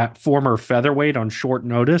 oh, that former featherweight on short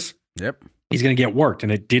notice, he's going to get worked,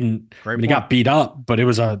 and it didn't. He got beat up, but it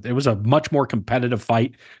was a much more competitive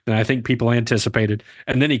fight than I think people anticipated.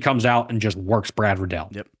 And then he comes out and just works Brad Riddell.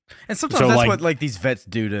 Yep. And sometimes that's what, like, these vets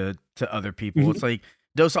do to other people. Mm-hmm. It's like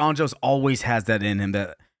Dos Anjos always has that in him,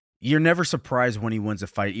 that you're never surprised when he wins a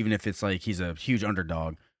fight, even if it's like he's a huge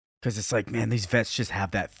underdog, because it's like, man, these vets just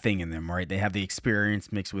have that thing in them, right? They have the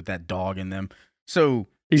experience mixed with that dog in them. So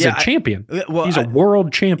he's a champion. He's a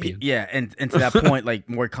world champion. Yeah, and to that point, like,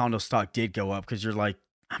 Moicano's stock did go up, because you're like,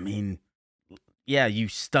 I mean, yeah, you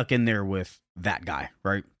stuck in there with that guy,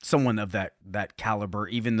 right? Someone of that caliber,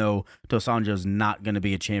 even though Dos Anjos not going to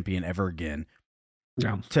be a champion ever again.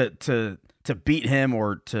 Yeah. To beat him,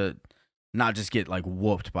 or to not just get, like,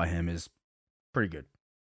 whooped by him, is pretty good.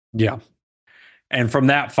 Yeah. And from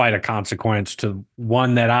that fight of consequence to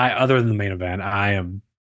one that other than the main event, I am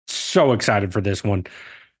so excited for this one.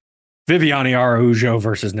 Viviane Araujo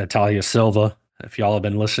versus Natalia Silva. If y'all have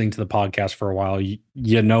been listening to the podcast for a while,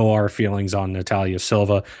 you know our feelings on Natalia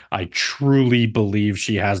Silva. I truly believe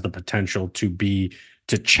she has the potential to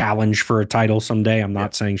challenge for a title someday. I'm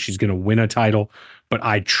not saying she's going to win a title, but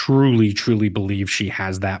I truly, truly believe she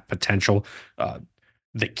has that potential.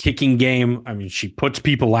 The kicking game, I mean, she puts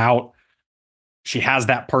people out. She has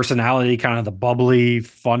that personality, kind of the bubbly,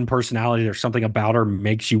 fun personality. There's something about her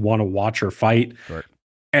makes you want to watch her fight. Right.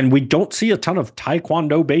 And we don't see a ton of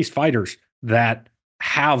Taekwondo-based fighters that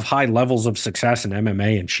have high levels of success in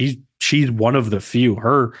MMA, and she's one of the few.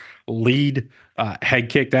 Her lead head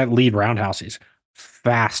kick, that lead roundhouse, is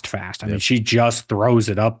fast. I mean, she just throws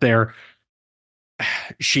it up there.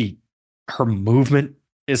 Her movement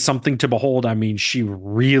is something to behold. I mean, she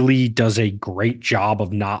really does a great job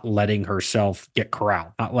of not letting herself get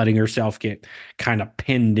corralled, not letting herself get kind of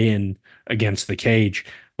pinned in against the cage,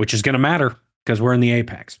 which is going to matter because we're in the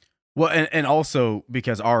apex. Well, and also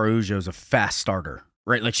because Araujo is a fast starter,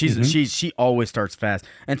 right? Like she always starts fast.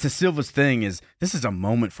 And to Silva's thing is, this is a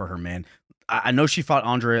moment for her, man. I know she fought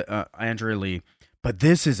Andrea Lee, but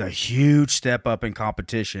this is a huge step up in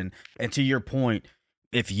competition. And to your point,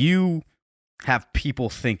 if you have people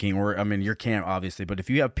thinking, or I mean, your camp obviously, but if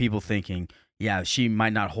you have people thinking, yeah, she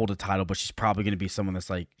might not hold a title, but she's probably going to be someone that's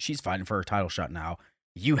like, she's fighting for her title shot now.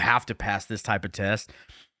 You have to pass this type of test.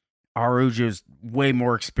 Araujo's way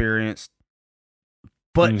more experienced,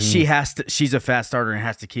 but she's a fast starter and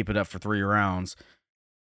has to keep it up for 3 rounds.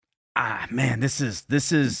 Ah, man, this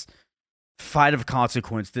is fight of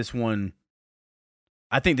consequence. This one,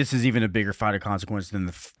 I think this is even a bigger fight of consequence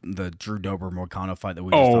than the Drew Dober Moicano fight that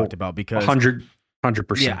we just talked about, because 100%.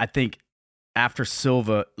 Yeah, I think after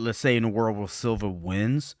Silva, let's say in a world where Silva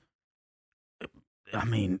wins, I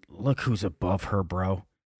mean, look who's above her, bro.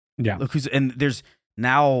 Yeah. Look who's, and there's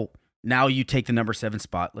now you take the number 7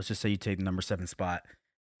 spot. Let's just say you take the number 7 spot.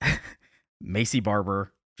 Macy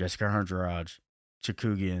Barber, Jessica Andrade,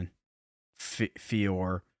 Chookagian,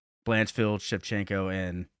 Fior, Blanchfield, Shevchenko,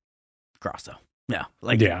 and Grasso. Yeah.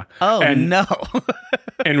 Yeah. Oh, and, no.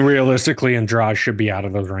 And realistically, Andrade should be out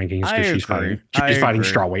of those rankings because she's fighting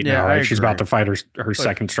strawweight now, right? She's about to fight her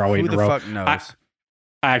second strawweight in a row. Who the fuck knows?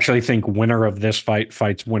 I actually think winner of this fight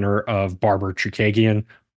fights winner of Barber Chookagian.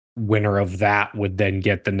 Winner of that would then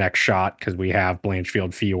get the next shot because we have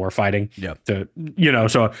Blanchfield Fior fighting. Yeah.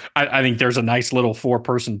 So I think there's a nice little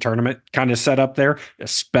 4-person tournament kind of set up there,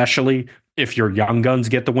 especially if your young guns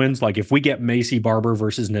get the wins. Like if we get Macy Barber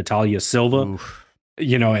versus Natalia Silva, Oof.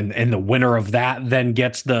 And the winner of that then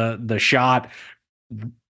gets the shot.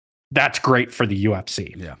 That's great for the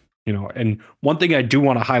UFC. Yeah. And one thing I do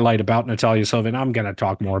want to highlight about Natalia Silva, and I'm going to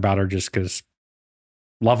talk more about her just because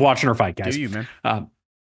love watching her fight, guys. Do you, man?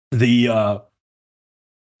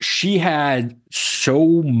 She had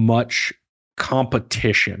so much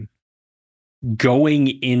competition going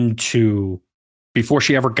into before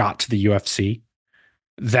she ever got to the UFC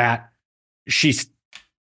that she's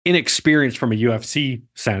inexperienced from a UFC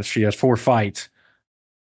sense. She has 4 fights,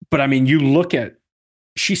 but I mean, you look at,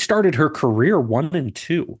 she started her career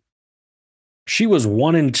 1-2. She was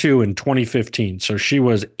 1-2 in 2015. So she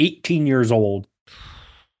was 18 years old,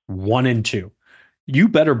 1-2. You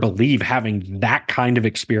better believe having that kind of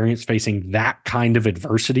experience, facing that kind of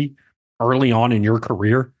adversity early on in your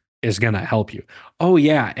career is going to help you. Oh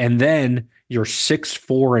yeah. And then you're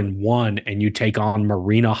 6-4-1 and you take on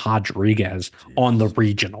Marina Rodriguez on the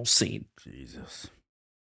regional scene. Jesus.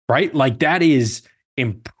 Right? Like that is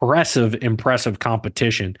impressive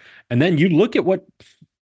competition. And then you look at what,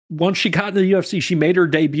 once she got into the UFC, she made her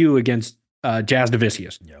debut against Jazz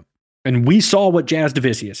Davicius. Yep. And we saw what Jazz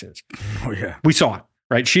Davicius is. Oh, yeah. We saw it,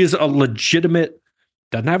 right? She is a legitimate,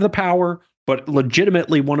 doesn't have the power, but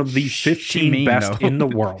legitimately one of the 15 best in the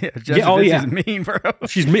world. She's mean, bro.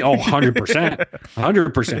 She's mean. Oh, 100%.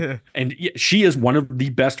 100%. And she is one of the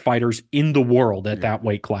best fighters in the world at that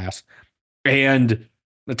weight class. And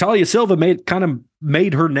Natalia Silva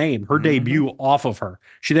made her name, her debut off of her.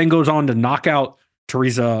 She then goes on to knock out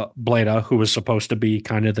Teresa Bleda, who was supposed to be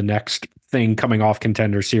kind of the next thing coming off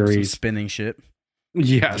Contender Series. Some spinning shit.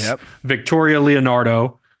 Yes. Yep. Victoria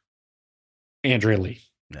Leonardo, Andrea Lee.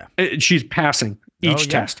 Yeah. She's passing each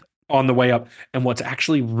test on the way up. And what's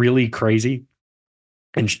actually really crazy,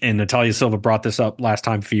 and Natalia Silva brought this up last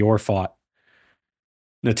time Fior fought.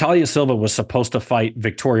 Natalia Silva was supposed to fight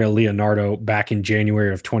Victoria Leonardo back in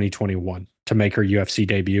January of 2021 to make her UFC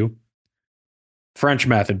debut. French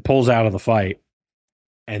Method pulls out of the fight.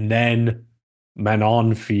 And then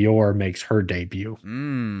Manon Fior makes her debut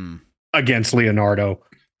against Leonardo.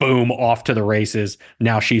 Boom, off to the races.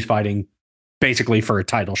 Now she's fighting basically for a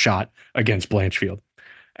title shot against Blanchfield.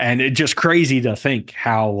 And it's just crazy to think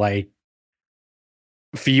how, like,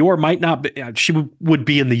 Fior might not be, she would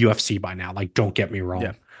be in the UFC by now. Like, don't get me wrong.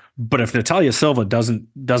 Yeah. But if Natalia Silva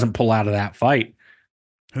doesn't pull out of that fight,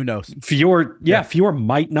 who knows? Fior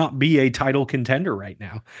might not be a title contender right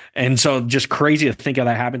now. And so just crazy to think how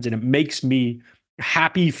that happens. And it makes me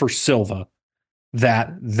happy for Silva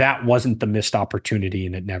that wasn't the missed opportunity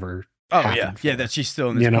and it never happened. Yeah, that she's still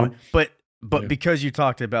in this point. But because you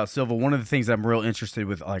talked about Silva, one of the things I'm real interested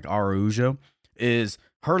with, like Araujo, is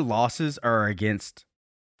her losses are against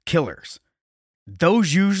killers.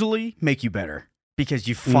 Those usually make you better because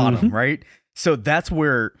you fought them, right? So that's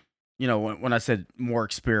where, when I said more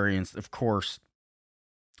experienced, of course,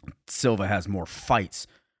 Silva has more fights,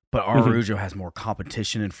 but Araujo has more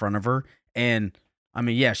competition in front of her. And, I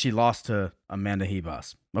mean, yeah, she lost to Amanda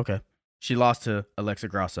Ribas. Okay. She lost to Alexa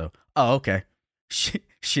Grasso. Oh, okay.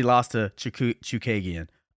 She lost to Chookagian.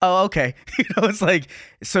 Oh, okay. It's like,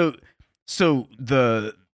 so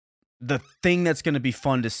the thing that's going to be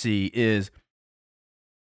fun to see is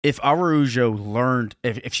if Araujo learned,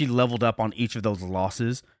 if she leveled up on each of those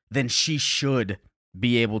losses, then she should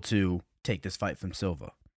be able to take this fight from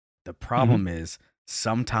Silva. The problem is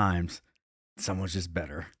sometimes someone's just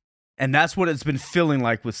better. And that's what it's been feeling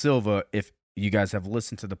like with Silva. If you guys have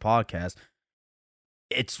listened to the podcast,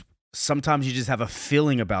 it's sometimes you just have a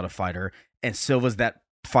feeling about a fighter, and Silva's that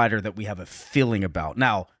fighter that we have a feeling about.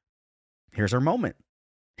 Now, here's her moment.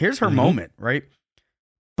 Here's her moment, right?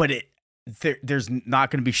 But there's not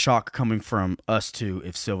going to be shock coming from us two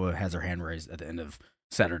if Silva has her hand raised at the end of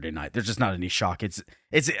Saturday night. There's just not any shock. This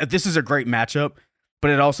is a great matchup,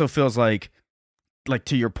 but it also feels like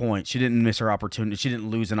to your point, she didn't miss her opportunity. She didn't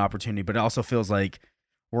lose an opportunity, but it also feels like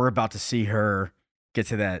we're about to see her get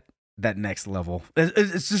to that next level.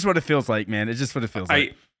 It's just what it feels like, man. It's just what it feels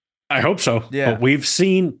like. I hope so. Yeah. But we've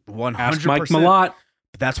seen 100%. Ask Mike Malott.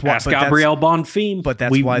 That's why. Ask Gabrielle Bonfim. But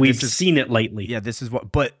that's why we've seen it lately. Yeah, this is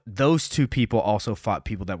what. But those two people also fought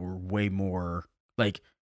people that were way more like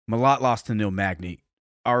Malott lost to Neil Magny.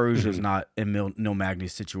 Araujo's not in Neil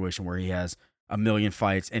Magny's situation where he has a million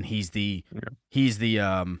fights and he's the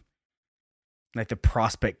like the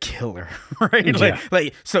prospect killer, right?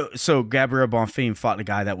 Like so Gabrielle Bonfim fought a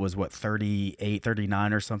guy that was what 38,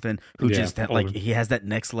 39 or something who just had like he has that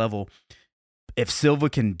next level. If Silva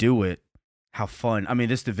can do it, how fun. I mean,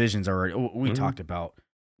 this division's already we talked about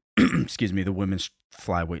excuse me, the women's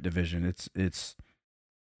flyweight division. It's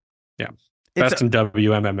best in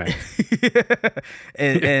WMMA.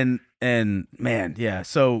 and man, yeah.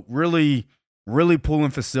 So really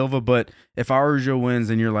pulling for Silva, but if Araujo wins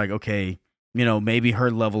and you're like, okay, you know, maybe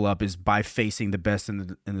her level up is by facing the best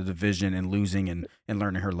in the division and losing and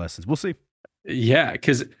learning her lessons. We'll see. Yeah,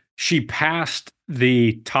 because she passed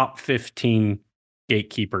the top 15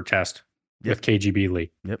 gatekeeper test with KGB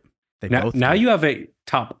Lee. Yep. Now you have a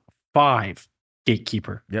top 5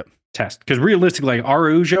 gatekeeper Yep. test. Because realistically, like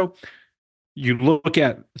Araujo, you look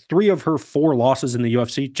at 3 of her 4 losses in the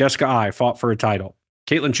UFC. Jessica Ai fought for a title.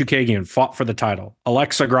 Caitlin Chukagian fought for the title.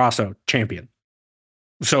 Alexa Grasso, champion.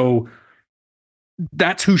 So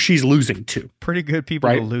that's who she's losing to. Pretty good people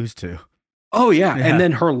to lose to. Oh, yeah. And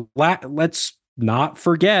then her, let's not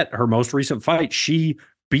forget her most recent fight. She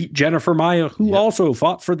beat Jennifer Maia, who also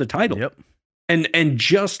fought for the title. Yep. And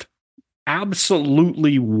just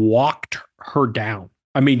absolutely walked her down.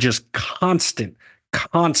 I mean, just constant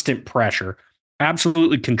pressure.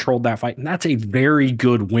 Absolutely controlled that fight. And that's a very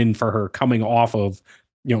good win for her coming off of,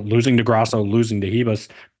 you know, losing to Grasso, losing to Ribas,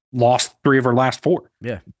 lost 3 of her last 4.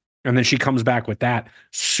 Yeah. And then she comes back with that.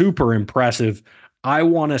 Super impressive. I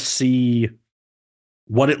want to see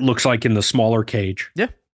what it looks like in the smaller cage. Yeah.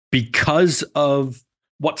 Because of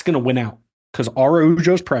what's going to win out. Because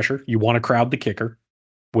Araujo's pressure, you want to crowd the kicker,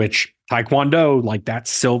 which Taekwondo, like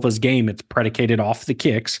that's Silva's game. It's predicated off the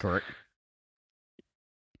kicks. Correct.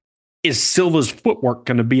 Is Silva's footwork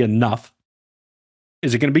going to be enough?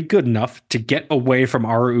 Is it going to be good enough to get away from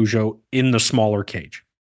Araujo in the smaller cage?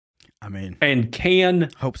 I mean,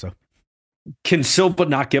 and hope so. Can Silva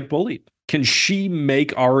not get bullied? Can she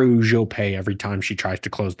make Araujo pay every time she tries to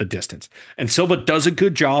close the distance? And Silva does a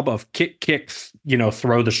good job of kicks, you know,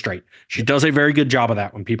 throw the straight. She does a very good job of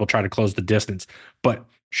that when people try to close the distance. But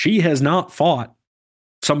she has not fought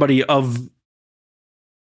somebody of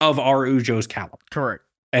Araujo's caliber. Correct.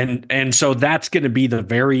 And so that's going to be the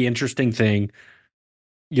very interesting thing.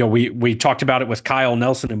 You know, we talked about it with Kyle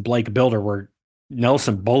Nelson and Blake Bilder, where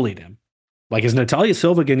Nelson bullied him. Like, is Natalia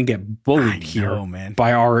Silva going to get bullied here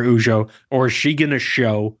by Araujo, or is she going to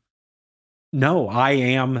show, no, I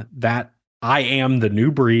am the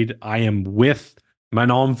new breed. I am with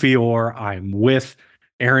Manon Fior. I'm with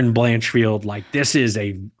Erin Blanchfield. Like, this is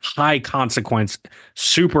a high consequence,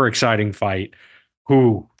 super exciting fight.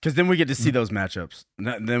 Because then we get to see those matchups.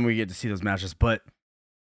 But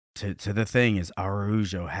to the thing is,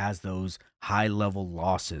 Araujo has those high level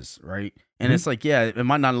losses, right? And it's like, yeah, it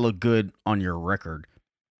might not look good on your record,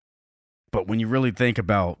 but when you really think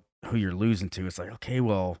about who you're losing to, it's like, okay,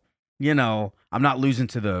 well, you know, I'm not losing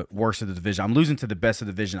to the worst of the division. I'm losing to the best of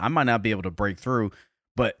the division. I might not be able to break through,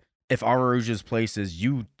 but if Araujo's place is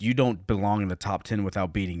you don't belong in the top 10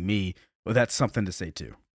 without beating me, well, that's something to say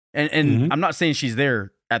too. And I'm not saying she's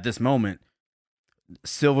there at this moment.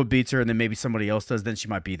 Silva beats her, and then maybe somebody else does. Then she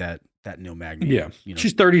might be that Neil Magny. Yeah, you know?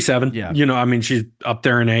 She's 37. Yeah, you know, I mean, she's up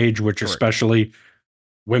there in age, which especially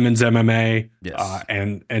women's MMA,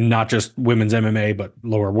 and not just women's MMA, but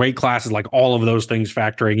lower weight classes, like all of those things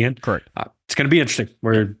factoring in. Correct. It's going to be interesting.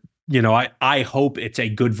 You know, I hope it's a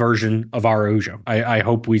good version of Araujo. I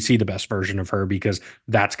hope we see the best version of her, because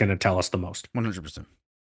that's going to tell us the most. 100%.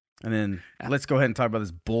 And then let's go ahead and talk about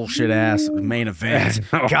this bullshit ass main event.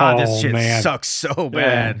 God, this shit sucks so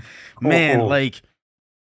bad. Man, like,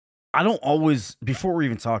 I don't always, before we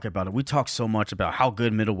even talk about it, we talk so much about how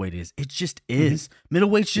good middleweight is. It just is.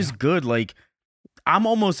 Middleweight's just good. Like, I'm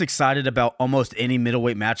almost excited about almost any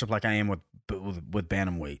middleweight matchup like I am with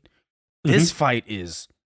bantamweight. This fight is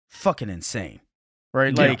fucking insane,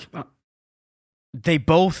 right? Like they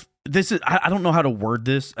both. This is I don't know how to word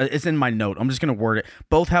this. It's in my note. I'm just gonna word it.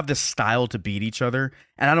 Both have the style to beat each other,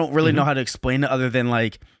 and I don't really know how to explain it other than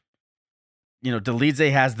like, you know,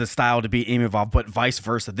 Dolidze has the style to beat Imavov, but vice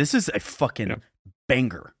versa. This is a fucking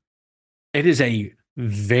banger. It is a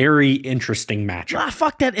very interesting matchup. Ah,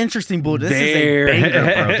 fuck that interesting bull. This is a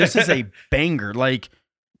banger, bro. This is a banger. Like,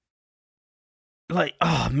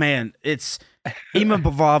 oh man, it's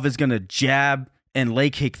Imavov is gonna jab and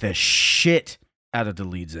leg kick the shit out of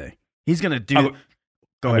Dolidze. He's gonna do. Go ahead.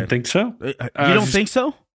 I would think so. You don't think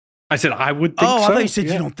so? I said I would think so. Oh, I thought you said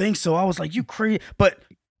you don't think so. I was like, you crazy. But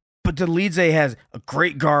Dolidze has a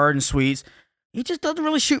great guard and sweeps. He just doesn't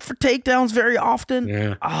really shoot for takedowns very often.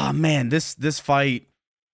 Yeah. Oh man, this fight.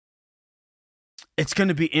 It's going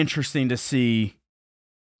to be interesting to see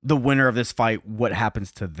the winner of this fight. What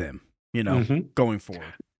happens to them? You know, going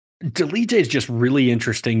forward. Dolidze is just really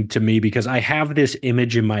interesting to me because I have this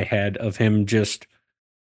image in my head of him just,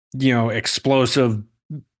 you know, explosive,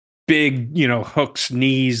 big, you know, hooks,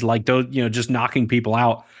 knees, like those, you know, just knocking people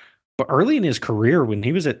out. But early in his career, when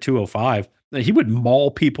he was at 205, he would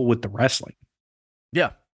maul people with the wrestling.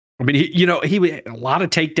 Yeah. I mean, he would a lot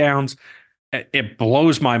of takedowns. It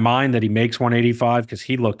blows my mind that he makes 185 because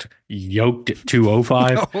he looked yoked at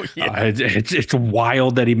 205. Oh, yeah. It's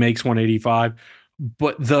wild that he makes 185.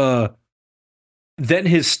 But then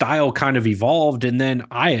his style kind of evolved, and then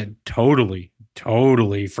I had totally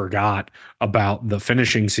forgot about the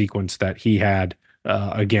finishing sequence that he had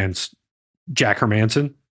against Jack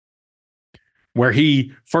Hermansson, where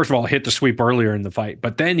he first of all hit the sweep earlier in the fight,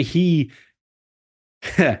 but then he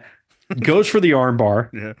goes for the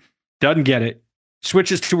armbar, doesn't get it,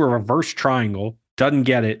 switches to a reverse triangle, doesn't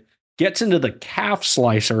get it, gets into the calf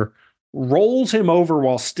slicer, rolls him over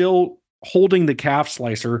while still holding the calf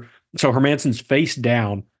slicer, so Hermansson's face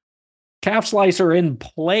down, calf slicer in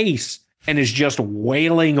place, and is just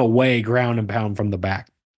wailing away ground and pound from the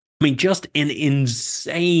back. I mean, just an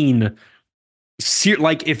insane,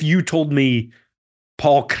 like if you told me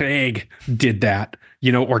Paul Craig did that,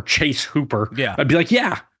 you know, or Chase Hooper, I'd be like,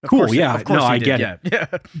 yeah, cool, yeah, no, I get it. Yeah.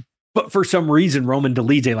 But for some reason, Roman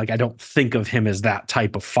Dolidze, like I don't think of him as that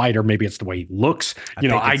type of fighter. Maybe it's the way he looks. I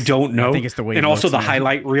don't know. I think it's the way and he also looks, the man.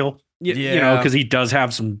 highlight reel. You know, because he does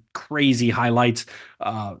have some crazy highlights,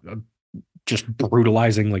 just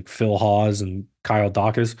brutalizing like Phil Hawes and Kyle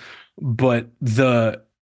Dawkins. But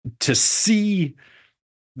to see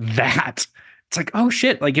that, it's like, oh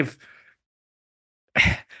shit! Like if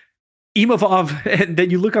Imavov, and then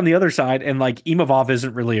you look on the other side, and like Imavov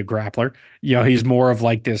isn't really a grappler. You know, he's more of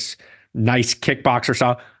like this nice kickboxer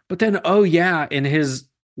style. But then, oh yeah, in his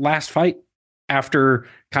last fight, after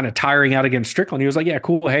kind of tiring out against Strickland, he was like, yeah,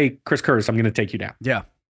 cool. Hey, Chris Curtis, I'm going to take you down. Yeah.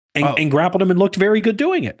 And grappled him and looked very good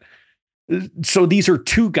doing it. So these are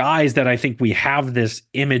two guys that I think we have this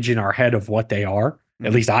image in our head of what they are.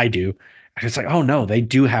 At least I do. And it's like, oh no, they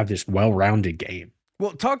do have this well-rounded game.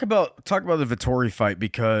 Well, talk about the Vettori fight,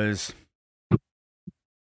 because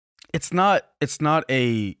it's not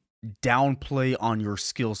a downplay on your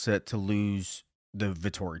skill set to lose the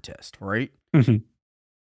Vettori test, right? Mm-hmm.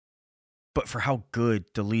 But for how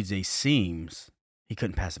good Dolidze seems, he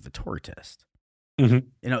couldn't pass a Vettori test. Mm-hmm.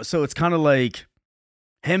 You know, so it's kind of like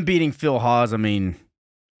him beating Phil Hawes. I mean,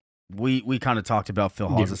 we kind of talked about Phil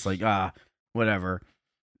Hawes. Yeah. It's like, whatever.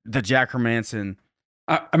 The Jack Hermansson.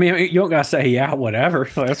 I mean, you don't gotta say, yeah, whatever.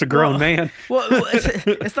 That's a grown man. Well,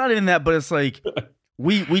 it's not even that, but it's like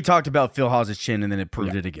we talked about Phil Hawes' chin, and then it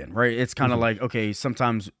proved it again, right? It's kind of like, okay,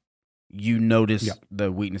 sometimes you notice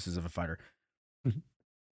the weaknesses of a fighter. Mm-hmm.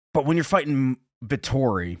 But when you're fighting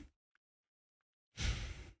Vettori,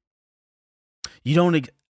 you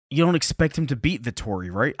don't expect him to beat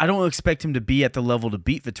Vettori, right? I don't expect him to be at the level to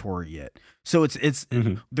beat Vettori yet. So it's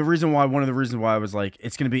one of the reasons why I was like,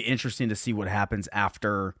 it's going to be interesting to see what happens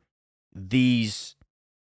after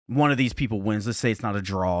one of these people wins. Let's say it's not a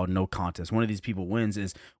draw, no contest. One of these people wins.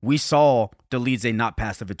 Is we saw Dolidze not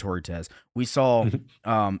pass the Vettori test. We saw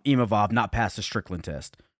Imavov not pass the Strickland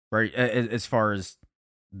test, right? As far as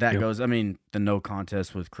that goes. I mean, the no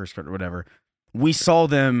contest with Chris or whatever. We saw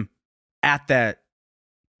them at that,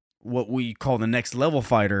 what we call the next level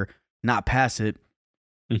fighter, not pass it.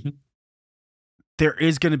 Mm-hmm. There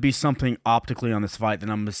is going to be something optically on this fight that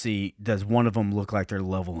I'm going to see. Does one of them look like they're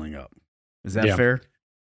leveling up? Is that fair?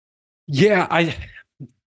 Yeah,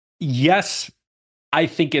 yes, I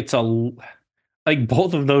think it's like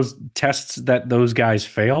both of those tests that those guys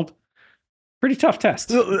failed. pretty tough test.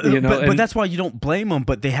 But that's why you don't blame them,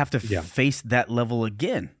 but they have to face that level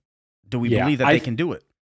again. Do we believe that they can do it?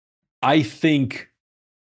 I think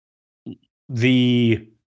Dolidze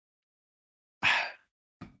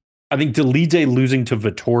losing to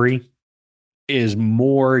Vettori is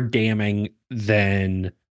more damning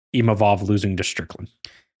than Imavov losing to Strickland.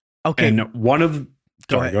 Okay. And one of...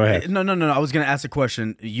 Go ahead. No. I was going to ask a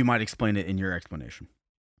question. You might explain it in your explanation.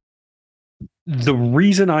 The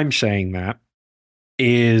reason I'm saying that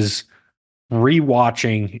is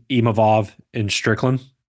rewatching Imavov and Strickland.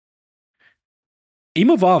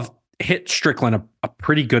 Imavov hit Strickland a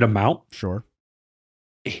pretty good amount. Sure.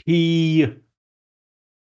 He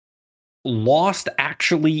lost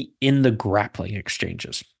actually in the grappling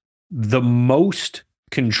exchanges. The most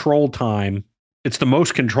control time, it's the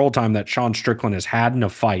most control time that Sean Strickland has had in a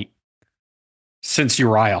fight since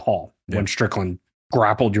Uriah Hall, when Strickland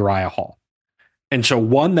grappled Uriah Hall. And so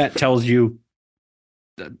one that tells you,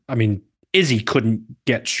 I mean, Izzy couldn't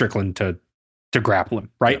get Strickland to grapple him,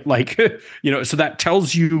 right? Like, so that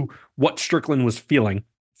tells you what Strickland was feeling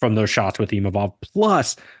from those shots with Imavov.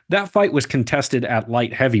 Plus, that fight was contested at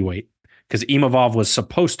light heavyweight because Imavov was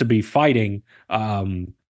supposed to be fighting,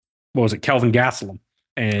 Kelvin Gastelum.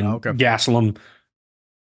 And Gastelum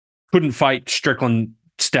couldn't fight. Strickland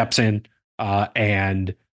steps in,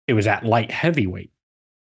 and it was at light heavyweight.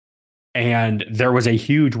 And there was a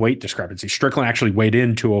huge weight discrepancy. Strickland actually weighed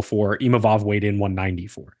in 204. Imavov weighed in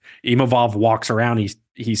 194. Imavov walks around,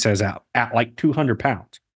 he says, at like 200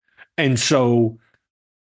 pounds. And so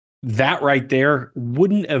that right there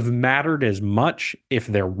wouldn't have mattered as much if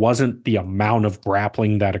there wasn't the amount of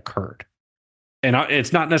grappling that occurred. And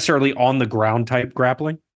it's not necessarily on the ground type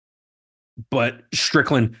grappling, but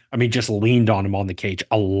Strickland, just leaned on him on the cage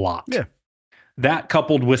a lot. Yeah. That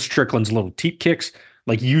coupled with Strickland's little teep kicks,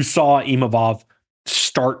 like you saw Imavov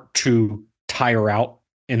start to tire out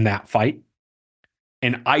in that fight.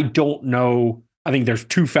 And I don't know. I think there's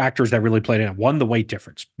two factors that really played in. One, the weight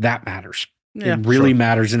difference. That matters. Yeah, it really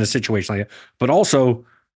matters in a situation like that. But also,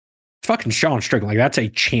 fucking Sean Strickland, like that's a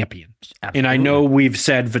champion. Absolutely. And I know we've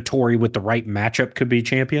said Vettori with the right matchup could be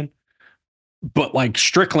champion. But like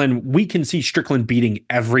Strickland, we can see Strickland beating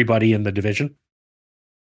everybody in the division.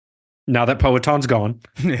 Now that Poaton's gone,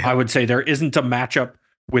 I would say there isn't a matchup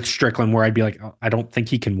with Strickland where I'd be like, oh, I don't think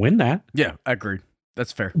he can win that. Yeah, I agree.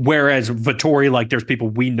 That's fair. Whereas Vettori, like there's people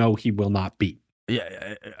we know he will not beat.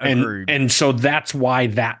 Yeah, agreed. And so that's why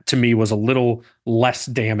that to me was a little less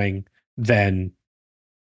damning than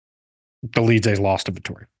Dolidze's loss to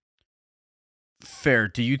Vettori. Fair.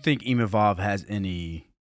 Do you think Imavov has any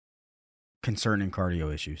concerning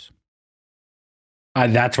cardio issues?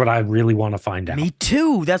 That's what I really want to find out. Me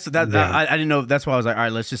too. I didn't know. That's why I was like, all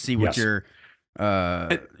right, let's just see what your,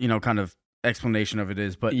 kind of explanation of it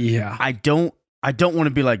is. But yeah, I don't want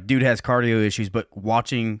to be like, dude has cardio issues. But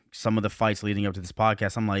watching some of the fights leading up to this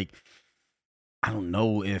podcast, I'm like, I don't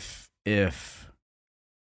know if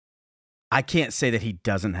I can't say that he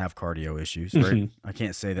doesn't have cardio issues, right? Mm-hmm. I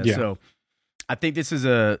can't say that. Yeah. So I think this is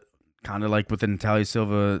a kind of like with the Natalia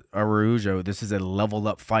Silva Araujo, this is a leveled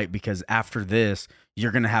up fight because after this,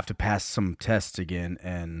 you're going to have to pass some tests again.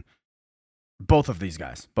 And both of these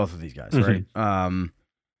guys, mm-hmm.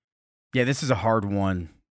 right? This is a hard one.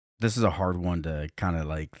 This is a hard one to kind of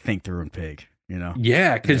like think through and pick,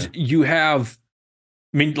 Yeah, because you have,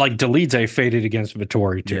 like Dolidze faded against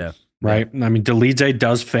Vettori too, right? Yeah. Dolidze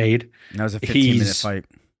does fade. That was a 15-minute fight.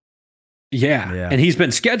 Yeah, and he's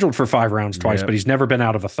been scheduled for 5 rounds twice, but he's never been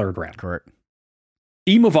out of a third round. Correct.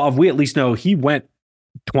 Imavov, we at least know he went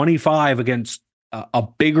 25 against a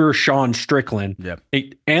bigger Sean Strickland. Yep.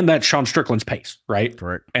 And that's Sean Strickland's pace, right?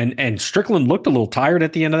 Correct. And Strickland looked a little tired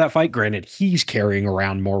at the end of that fight. Granted, he's carrying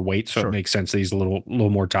around more weight, so it makes sense that he's a little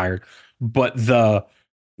more tired. But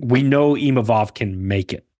we know Imavov can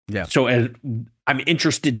make it. Yeah. So I'm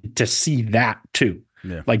interested to see that too.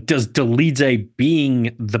 Yeah. Like, does Dolidze,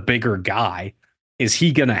 being the bigger guy, is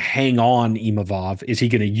he going to hang on Imavov? Is he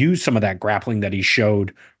going to use some of that grappling that he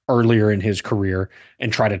showed earlier in his career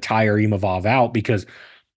and try to tire Imavov out? Because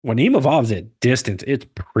when Imavov's at distance, it's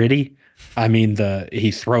pretty.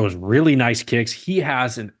 He throws really nice kicks. He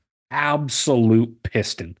has an absolute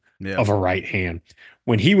piston of a right hand.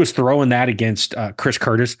 When he was throwing that against Chris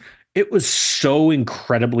Curtis, it was so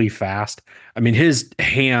incredibly fast. His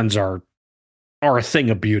hands are a thing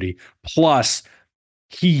of beauty. Plus,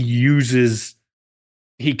 he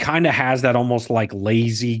kind of has that almost like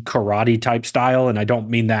lazy karate type style. And I don't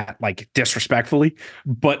mean that like disrespectfully,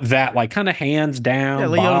 but that like kind of hands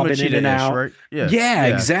down, bobbing in and out. Right? Yeah,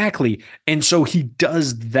 exactly. And so he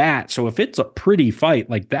does that. So if it's a pretty fight,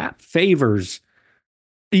 like that favors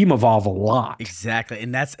Imavov a lot. Exactly.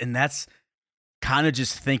 And that's kind of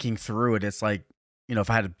just thinking through it. It's like, if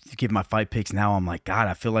I had to give my fight picks now, I'm like, God,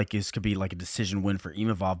 I feel like this could be like a decision win for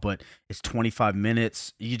Imavov, but it's 25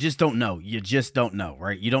 minutes. You just don't know. You just don't know,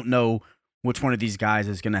 right? You don't know which one of these guys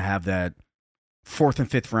is going to have that 4th and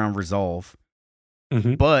 5th round resolve.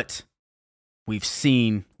 Mm-hmm. But we've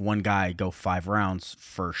seen one guy go 5 rounds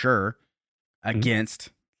for sure against,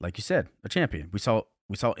 like you said, a champion. We saw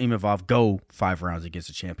Imavov go 5 rounds against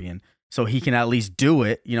a champion, so he can at least do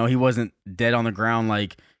it. He wasn't dead on the ground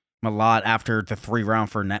like Malott after the 3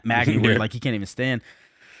 round for Magny, where like he can't even stand.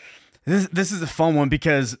 This is a fun one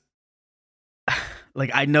because,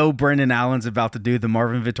 like, I know Brendan Allen's about to do the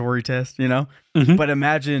Marvin Vettori test, but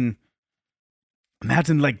imagine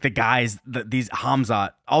like the guys, these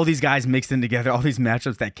Khamzat, all these guys mixed in together, all these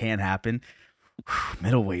matchups that can happen.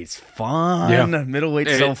 Middleweight's fun. Yeah.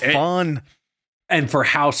 Middleweight's so fun. And for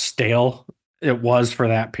how stale it was for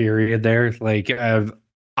that period there, like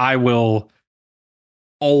I will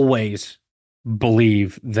always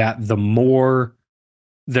believe that the more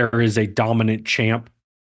there is a dominant champ,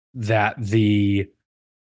 that the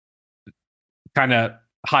kind of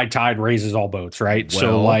high tide raises all boats, right?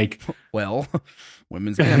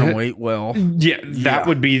 Women's bantamweight, that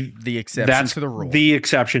would be the exception to the rule. The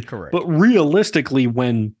exception. Correct. But realistically,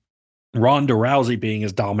 when Ronda Rousey, being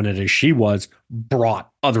as dominant as she was,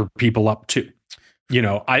 brought other people up too.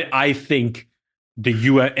 I think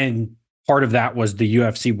and part of that was the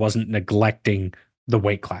UFC wasn't neglecting the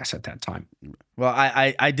weight class at that time. Well,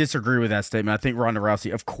 I disagree with that statement. I think Ronda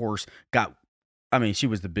Rousey, of course, she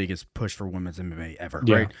was the biggest push for women's MMA ever,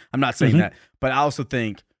 right? I'm not saying that, but I also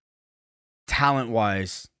think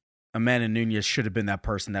talent-wise, Amanda Nunes should have been that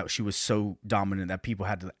person that she was so dominant that people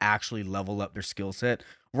had to actually level up their skill set.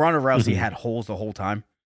 Ronda Rousey had holes the whole time.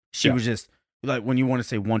 She was just, like, when you want to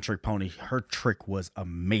say one-trick pony, her trick was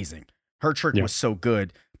amazing. Her trick was so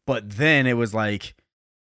good, but then it was like,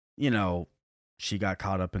 she got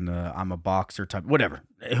caught up in the I'm a boxer type, whatever.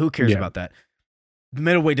 Who cares about that? The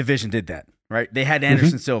middleweight division did that, right? They had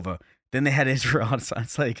Anderson Silva. Then they had Israel Adesanya.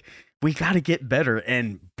 It's like, we got to get better.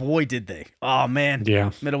 And boy, did they. Oh, man. Yeah.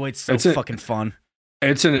 Middleweight's so fucking fun.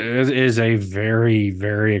 It is a very,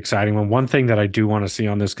 very exciting one. One thing that I do want to see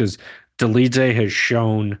on this, because Dolidze has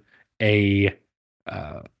shown a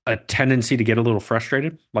tendency to get a little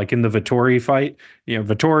frustrated, like in the Vettori fight.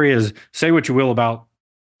 Vettori is, say what you will about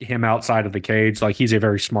him outside of the cage, like he's a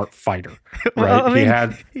very smart fighter.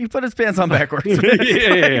 Right? He put his pants on backwards.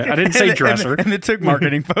 yeah. I didn't say dresser. And it took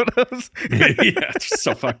marketing photos. It's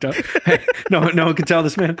so fucked up. Hey, no one can tell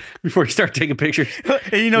this man before you start taking pictures. And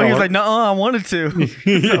he was like, "No, I wanted to.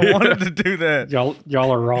 I wanted to do that."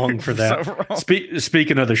 Y'all are wrong for that. So wrong.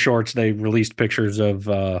 Speaking of the shorts, they released pictures of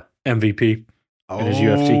MVP. In his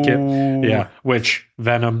UFC kit. Yeah. Which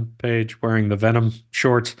Venom page wearing the Venom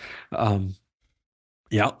shorts.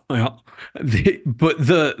 Yeah. But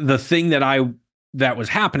the thing that was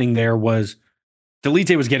happening there was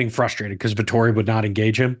Dolidze was getting frustrated because Vettori would not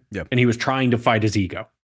engage him. Yep. And he was trying to fight his ego.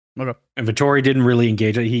 Okay. And Vettori didn't really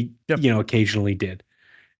engage it. He, occasionally did.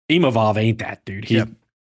 Imavov ain't that dude.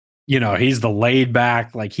 He's the laid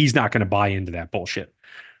back, like he's not going to buy into that bullshit.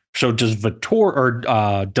 So does Vettori or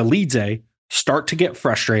Dolidze start to get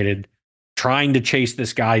frustrated trying to chase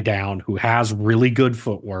this guy down who has really good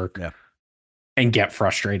footwork and get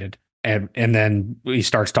frustrated. And then he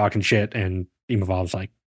starts talking shit and Imavov's like,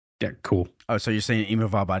 yeah, cool. Oh, so you're saying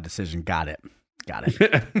Imavov by decision. Got it.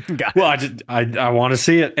 Well, I want to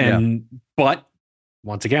see it. But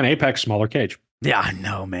once again, Apex, smaller cage. Yeah, I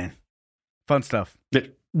know, man. Fun stuff.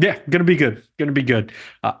 Yeah, gonna be good.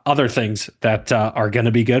 Other things that are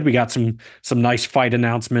gonna be good. We got some nice fight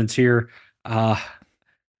announcements here.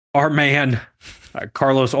 Our man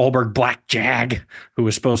Carlos Ulberg, Black Jag, who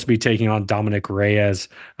was supposed to be taking on Dominic Reyes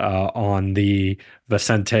on the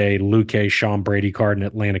Vicente Luque Sean Brady card in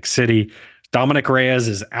Atlantic City. Dominic Reyes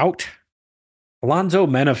is out. Alonzo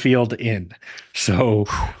Menafield in. So,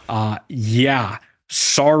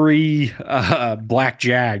 sorry, Black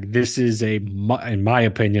Jag. This is in my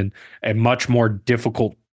opinion, a much more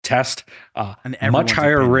difficult test. Much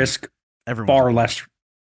higher risk, far less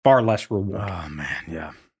reward. Oh man,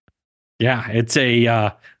 yeah. Yeah, it's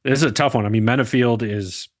this is a tough one. I mean, Menafield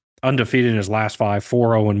is undefeated in his last 5,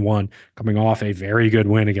 4-0-1, coming off a very good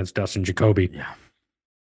win against Dustin Jacoby. Yeah.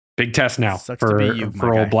 Big test now for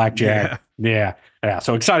old Black Jag. Yeah.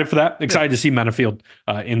 So excited for that. Excited to see Menafield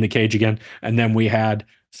in the cage again. And then we had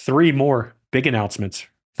 3 more big announcements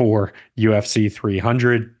for UFC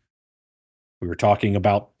 300. We were talking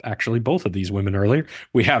about actually both of these women earlier.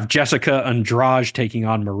 We have Jessica Andrade taking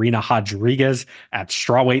on Marina Rodriguez at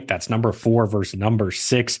strawweight. That's number 4 versus number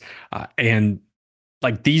 6. And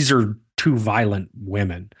like, these are two violent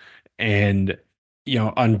women. And,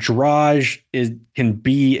 Andrade can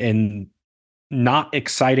be in not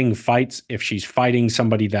exciting fights if she's fighting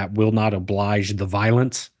somebody that will not oblige the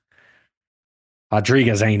violence.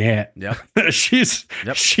 Rodriguez ain't it. Yep.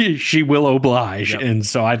 She will oblige. Yep. And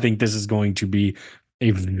so I think this is going to be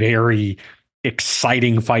a very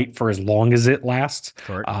exciting fight for as long as it lasts.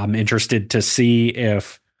 Correct. I'm interested to see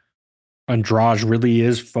if Andrade really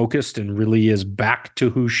is focused and really is back to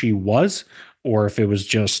who she was, or if it was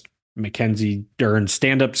just Mackenzie Dern's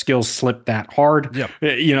stand-up skills slipped that hard. Yep.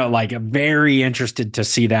 Like, very interested to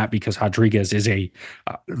see that, because Rodriguez is a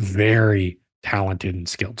very talented and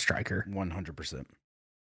skilled striker. 100%.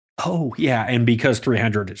 Oh, yeah. And because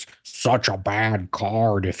 300 is such a bad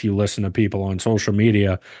card, if you listen to people on social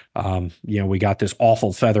media, we got this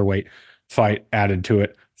awful featherweight fight added to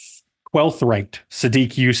it. 12th ranked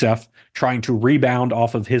Sadiq Youssef trying to rebound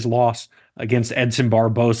off of his loss against Edson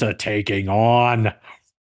Barboza, taking on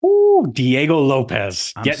Diego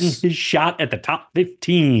Lopez, getting his shot at the top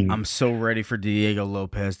 15. I'm so ready for Diego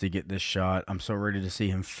Lopez to get this shot. I'm so ready to see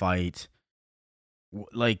him fight.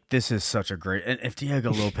 Like, this is such a great... And if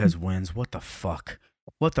Diego Lopez wins, what the fuck?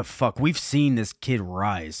 What the fuck? We've seen this kid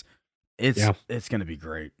rise. It's going to be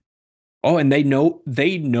great. Oh, and they know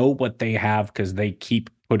what they have, because they keep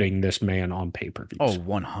putting this man on pay-per-views. Oh,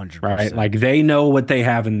 100%. Right? Like, they know what they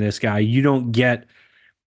have in this guy. You don't get...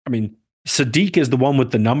 I mean, Sadiq is the one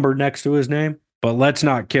with the number next to his name, but let's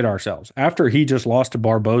not kid ourselves. After he just lost to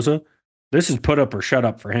Barboza, this is put up or shut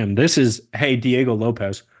up for him. This is, hey, Diego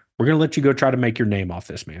Lopez, we're gonna let you go try to make your name off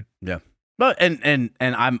this, man. Yeah, but and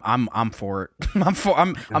I'm for it.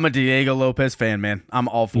 I'm a Diego Lopez fan, man. I'm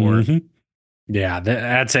all for it. Yeah,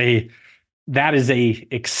 that is a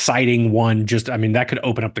exciting one. Just, I mean, that could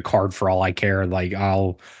open up the card for all I care. Like,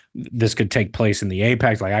 this could take place in the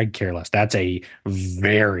Apex. Like, I care less. That's a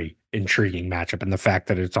very intriguing matchup, and the fact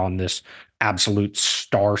that it's on this absolute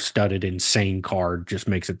star-studded, insane card just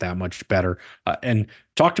makes it that much better. And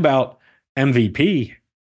talked about MVP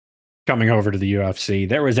coming over to the UFC.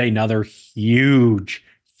 There was another huge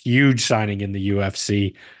signing in the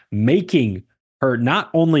UFC, making her not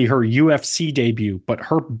only her UFC debut, but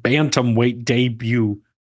her bantamweight debut,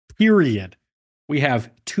 period. We have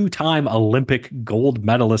 2-time Olympic gold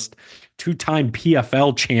medalist, 2-time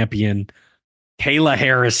PFL champion, Kayla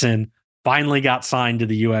Harrison, finally got signed to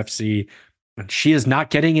the UFC. And she is not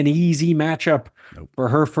getting an easy matchup for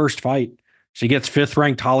her first fight. She gets 5th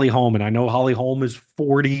ranked Holly Holm, and I know Holly Holm is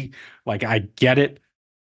 40. Like, I get it.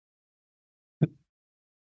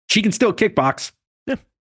 She can still kickbox. Yeah.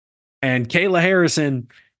 And Kayla Harrison,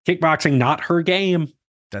 kickboxing, not her game.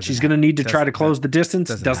 She's going to need to try to close the distance.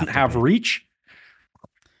 Doesn't have reach.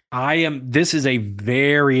 This is a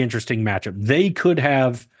very interesting matchup. They could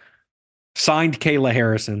have signed Kayla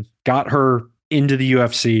Harrison, got her into the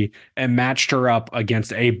UFC, and matched her up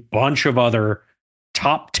against a bunch of other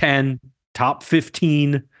top 10, top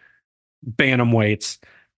 15 bantamweights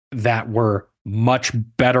that were much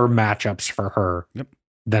better matchups for her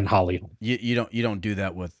than Holly Holm. You don't do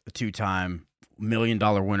that with a 2-time $1 million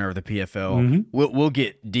winner of the PFL. We'll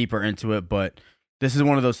get deeper into it, but this is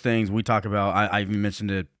one of those things we talk about. I even mentioned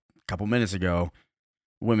it a couple minutes ago.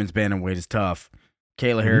 Women's bantamweight is tough.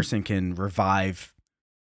 Kayla Harrison can revive.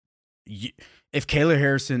 If Kayla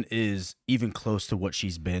Harrison is even close to what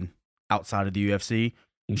she's been outside of the UFC,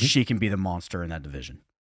 she can be the monster in that division.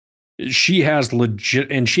 She has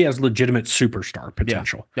legitimate superstar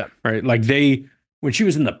potential. Yeah. Right. Like, when she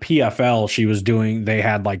was in the PFL, they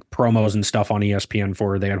had like promos and stuff on ESPN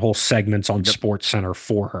for her. They had whole segments on Sports Center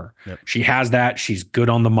for her. She has that. She's good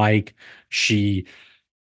on the mic. She's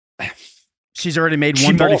already made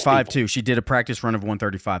 135 too. She did a practice run of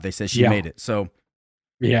 135. They said she made it. So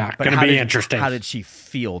yeah, going to be interesting. How did she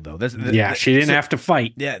feel though? She didn't have to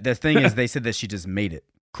fight. Yeah, the thing is, they said that she just made it.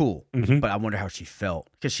 Cool, but I wonder how she felt,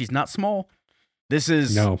 because she's not small. This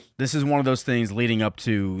is one of those things leading up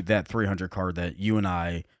to that 300 card that you and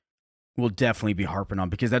I will definitely be harping on,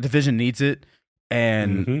 because that division needs it.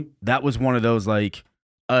 And that was one of those, like,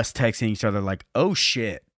 us texting each other like, oh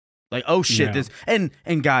shit, this and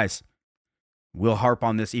guys, we'll harp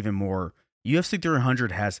on this even more. UFC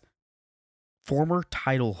 300 has former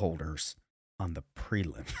title holders on the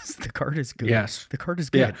prelims. The card is good. Yes. The card is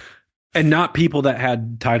good. Yeah. And not people that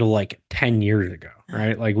had title like 10 years ago,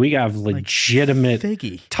 right? Like, we have legitimate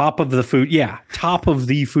top of the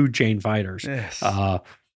food chain fighters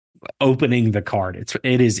opening the card.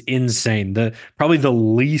 It is insane. Probably the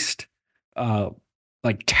least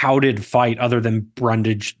like touted fight other than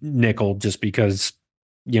Brundage Nickel, just because,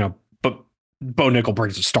 but Bo Nickel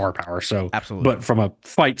brings a star power. So absolutely. But from a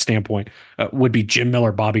fight standpoint, would be Jim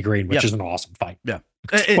Miller, Bobby Green, which is an awesome fight. Yeah.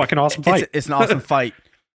 It's fucking awesome fight. It's an awesome fight.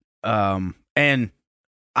 And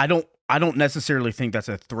I don't necessarily think that's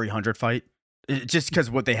a 300 fight. Just because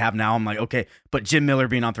what they have now, I'm like, okay, but Jim Miller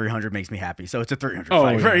being on 300 makes me happy. So it's a 300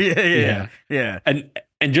 fight, yeah. right? Yeah.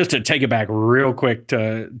 And just to take it back real quick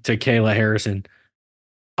to Kayla Harrison,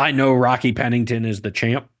 I know Rocky Pennington is the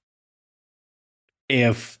champ.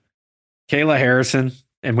 If Kayla Harrison,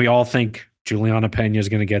 and we all think Juliana Pena is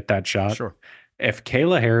going to get that shot. Sure. If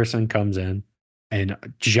Kayla Harrison comes in and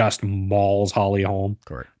just mauls Holly Holm,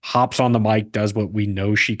 correct, hops on the mic, does what we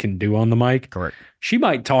know she can do on the mic, correct, she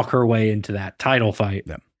might talk her way into that title fight.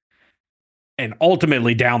 Yeah. And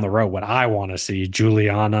ultimately down the road, what I want to see,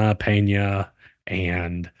 Juliana Pena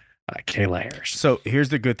and Kayla Harrison. So here's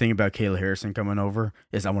the good thing about Kayla Harrison coming over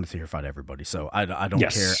is I want to see her fight everybody. So I don't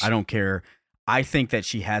care. I don't care. I think that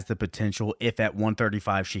she has the potential, if at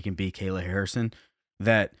 135 she can beat Kayla Harrison,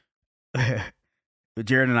 that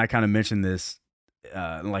Jared and I kind of mentioned this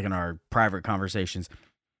like in our private conversations.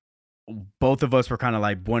 Both of us were kind of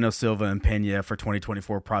like Bueno Silva and Pena for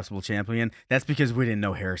 2024 possible champion. That's because we didn't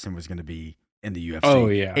know Harrison was going to be in the UFC. Oh,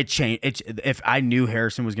 yeah. It changed. If I knew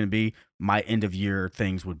Harrison was going to be, my end of year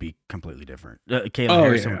things would be completely different. Kayla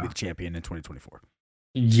Harrison would be the champion in 2024.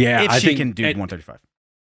 Yeah. If she can do 135.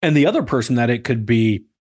 And the other person that it could be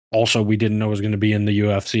also we didn't know was going to be in the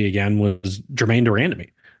UFC again was Jermaine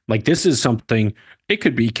Durandamy. Like, this is something, it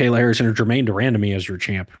could be Kayla Harrison or Jermaine Durandamy as your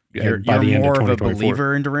champ by the end of 2024. You're more of a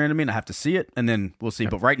believer in Durandamy, and I have to see it, and then we'll see. Yeah.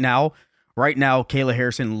 But right now, Kayla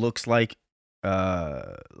Harrison looks like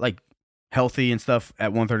healthy and stuff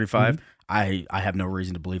at 135. Mm-hmm. I have no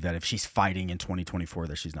reason to believe that if she's fighting in 2024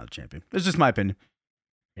 that she's not a champion. It's just my opinion.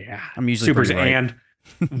 Yeah. I'm usually pretty right. And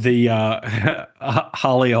the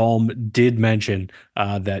Holly Holm did mention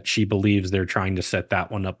that she believes they're trying to set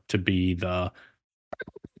that one up to be the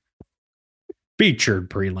featured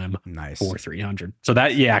prelim for 300. So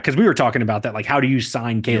that, because we were talking about that, like, how do you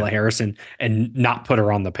sign Kayla Harrison and not put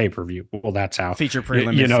her on the pay-per-view? Well, that's how. Feature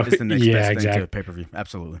prelim is the next best thing to pay-per-view.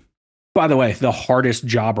 Absolutely. By the way, the hardest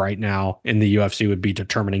job right now in the UFC would be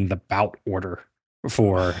determining the bout order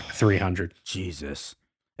for 300. Jesus.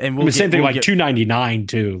 And the same thing, 299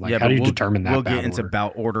 too. Like, how do you determine that? We'll get into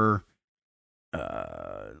bout order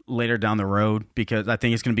later down the road, because I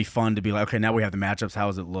think it's going to be fun to be like, okay, now we have the matchups. How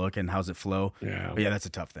does it look and how does it flow? Yeah. But that's a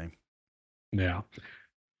tough thing. Yeah.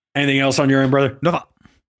 Anything else on your end, brother? No. All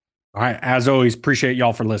right. As always, appreciate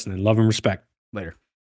y'all for listening. Love and respect. Later.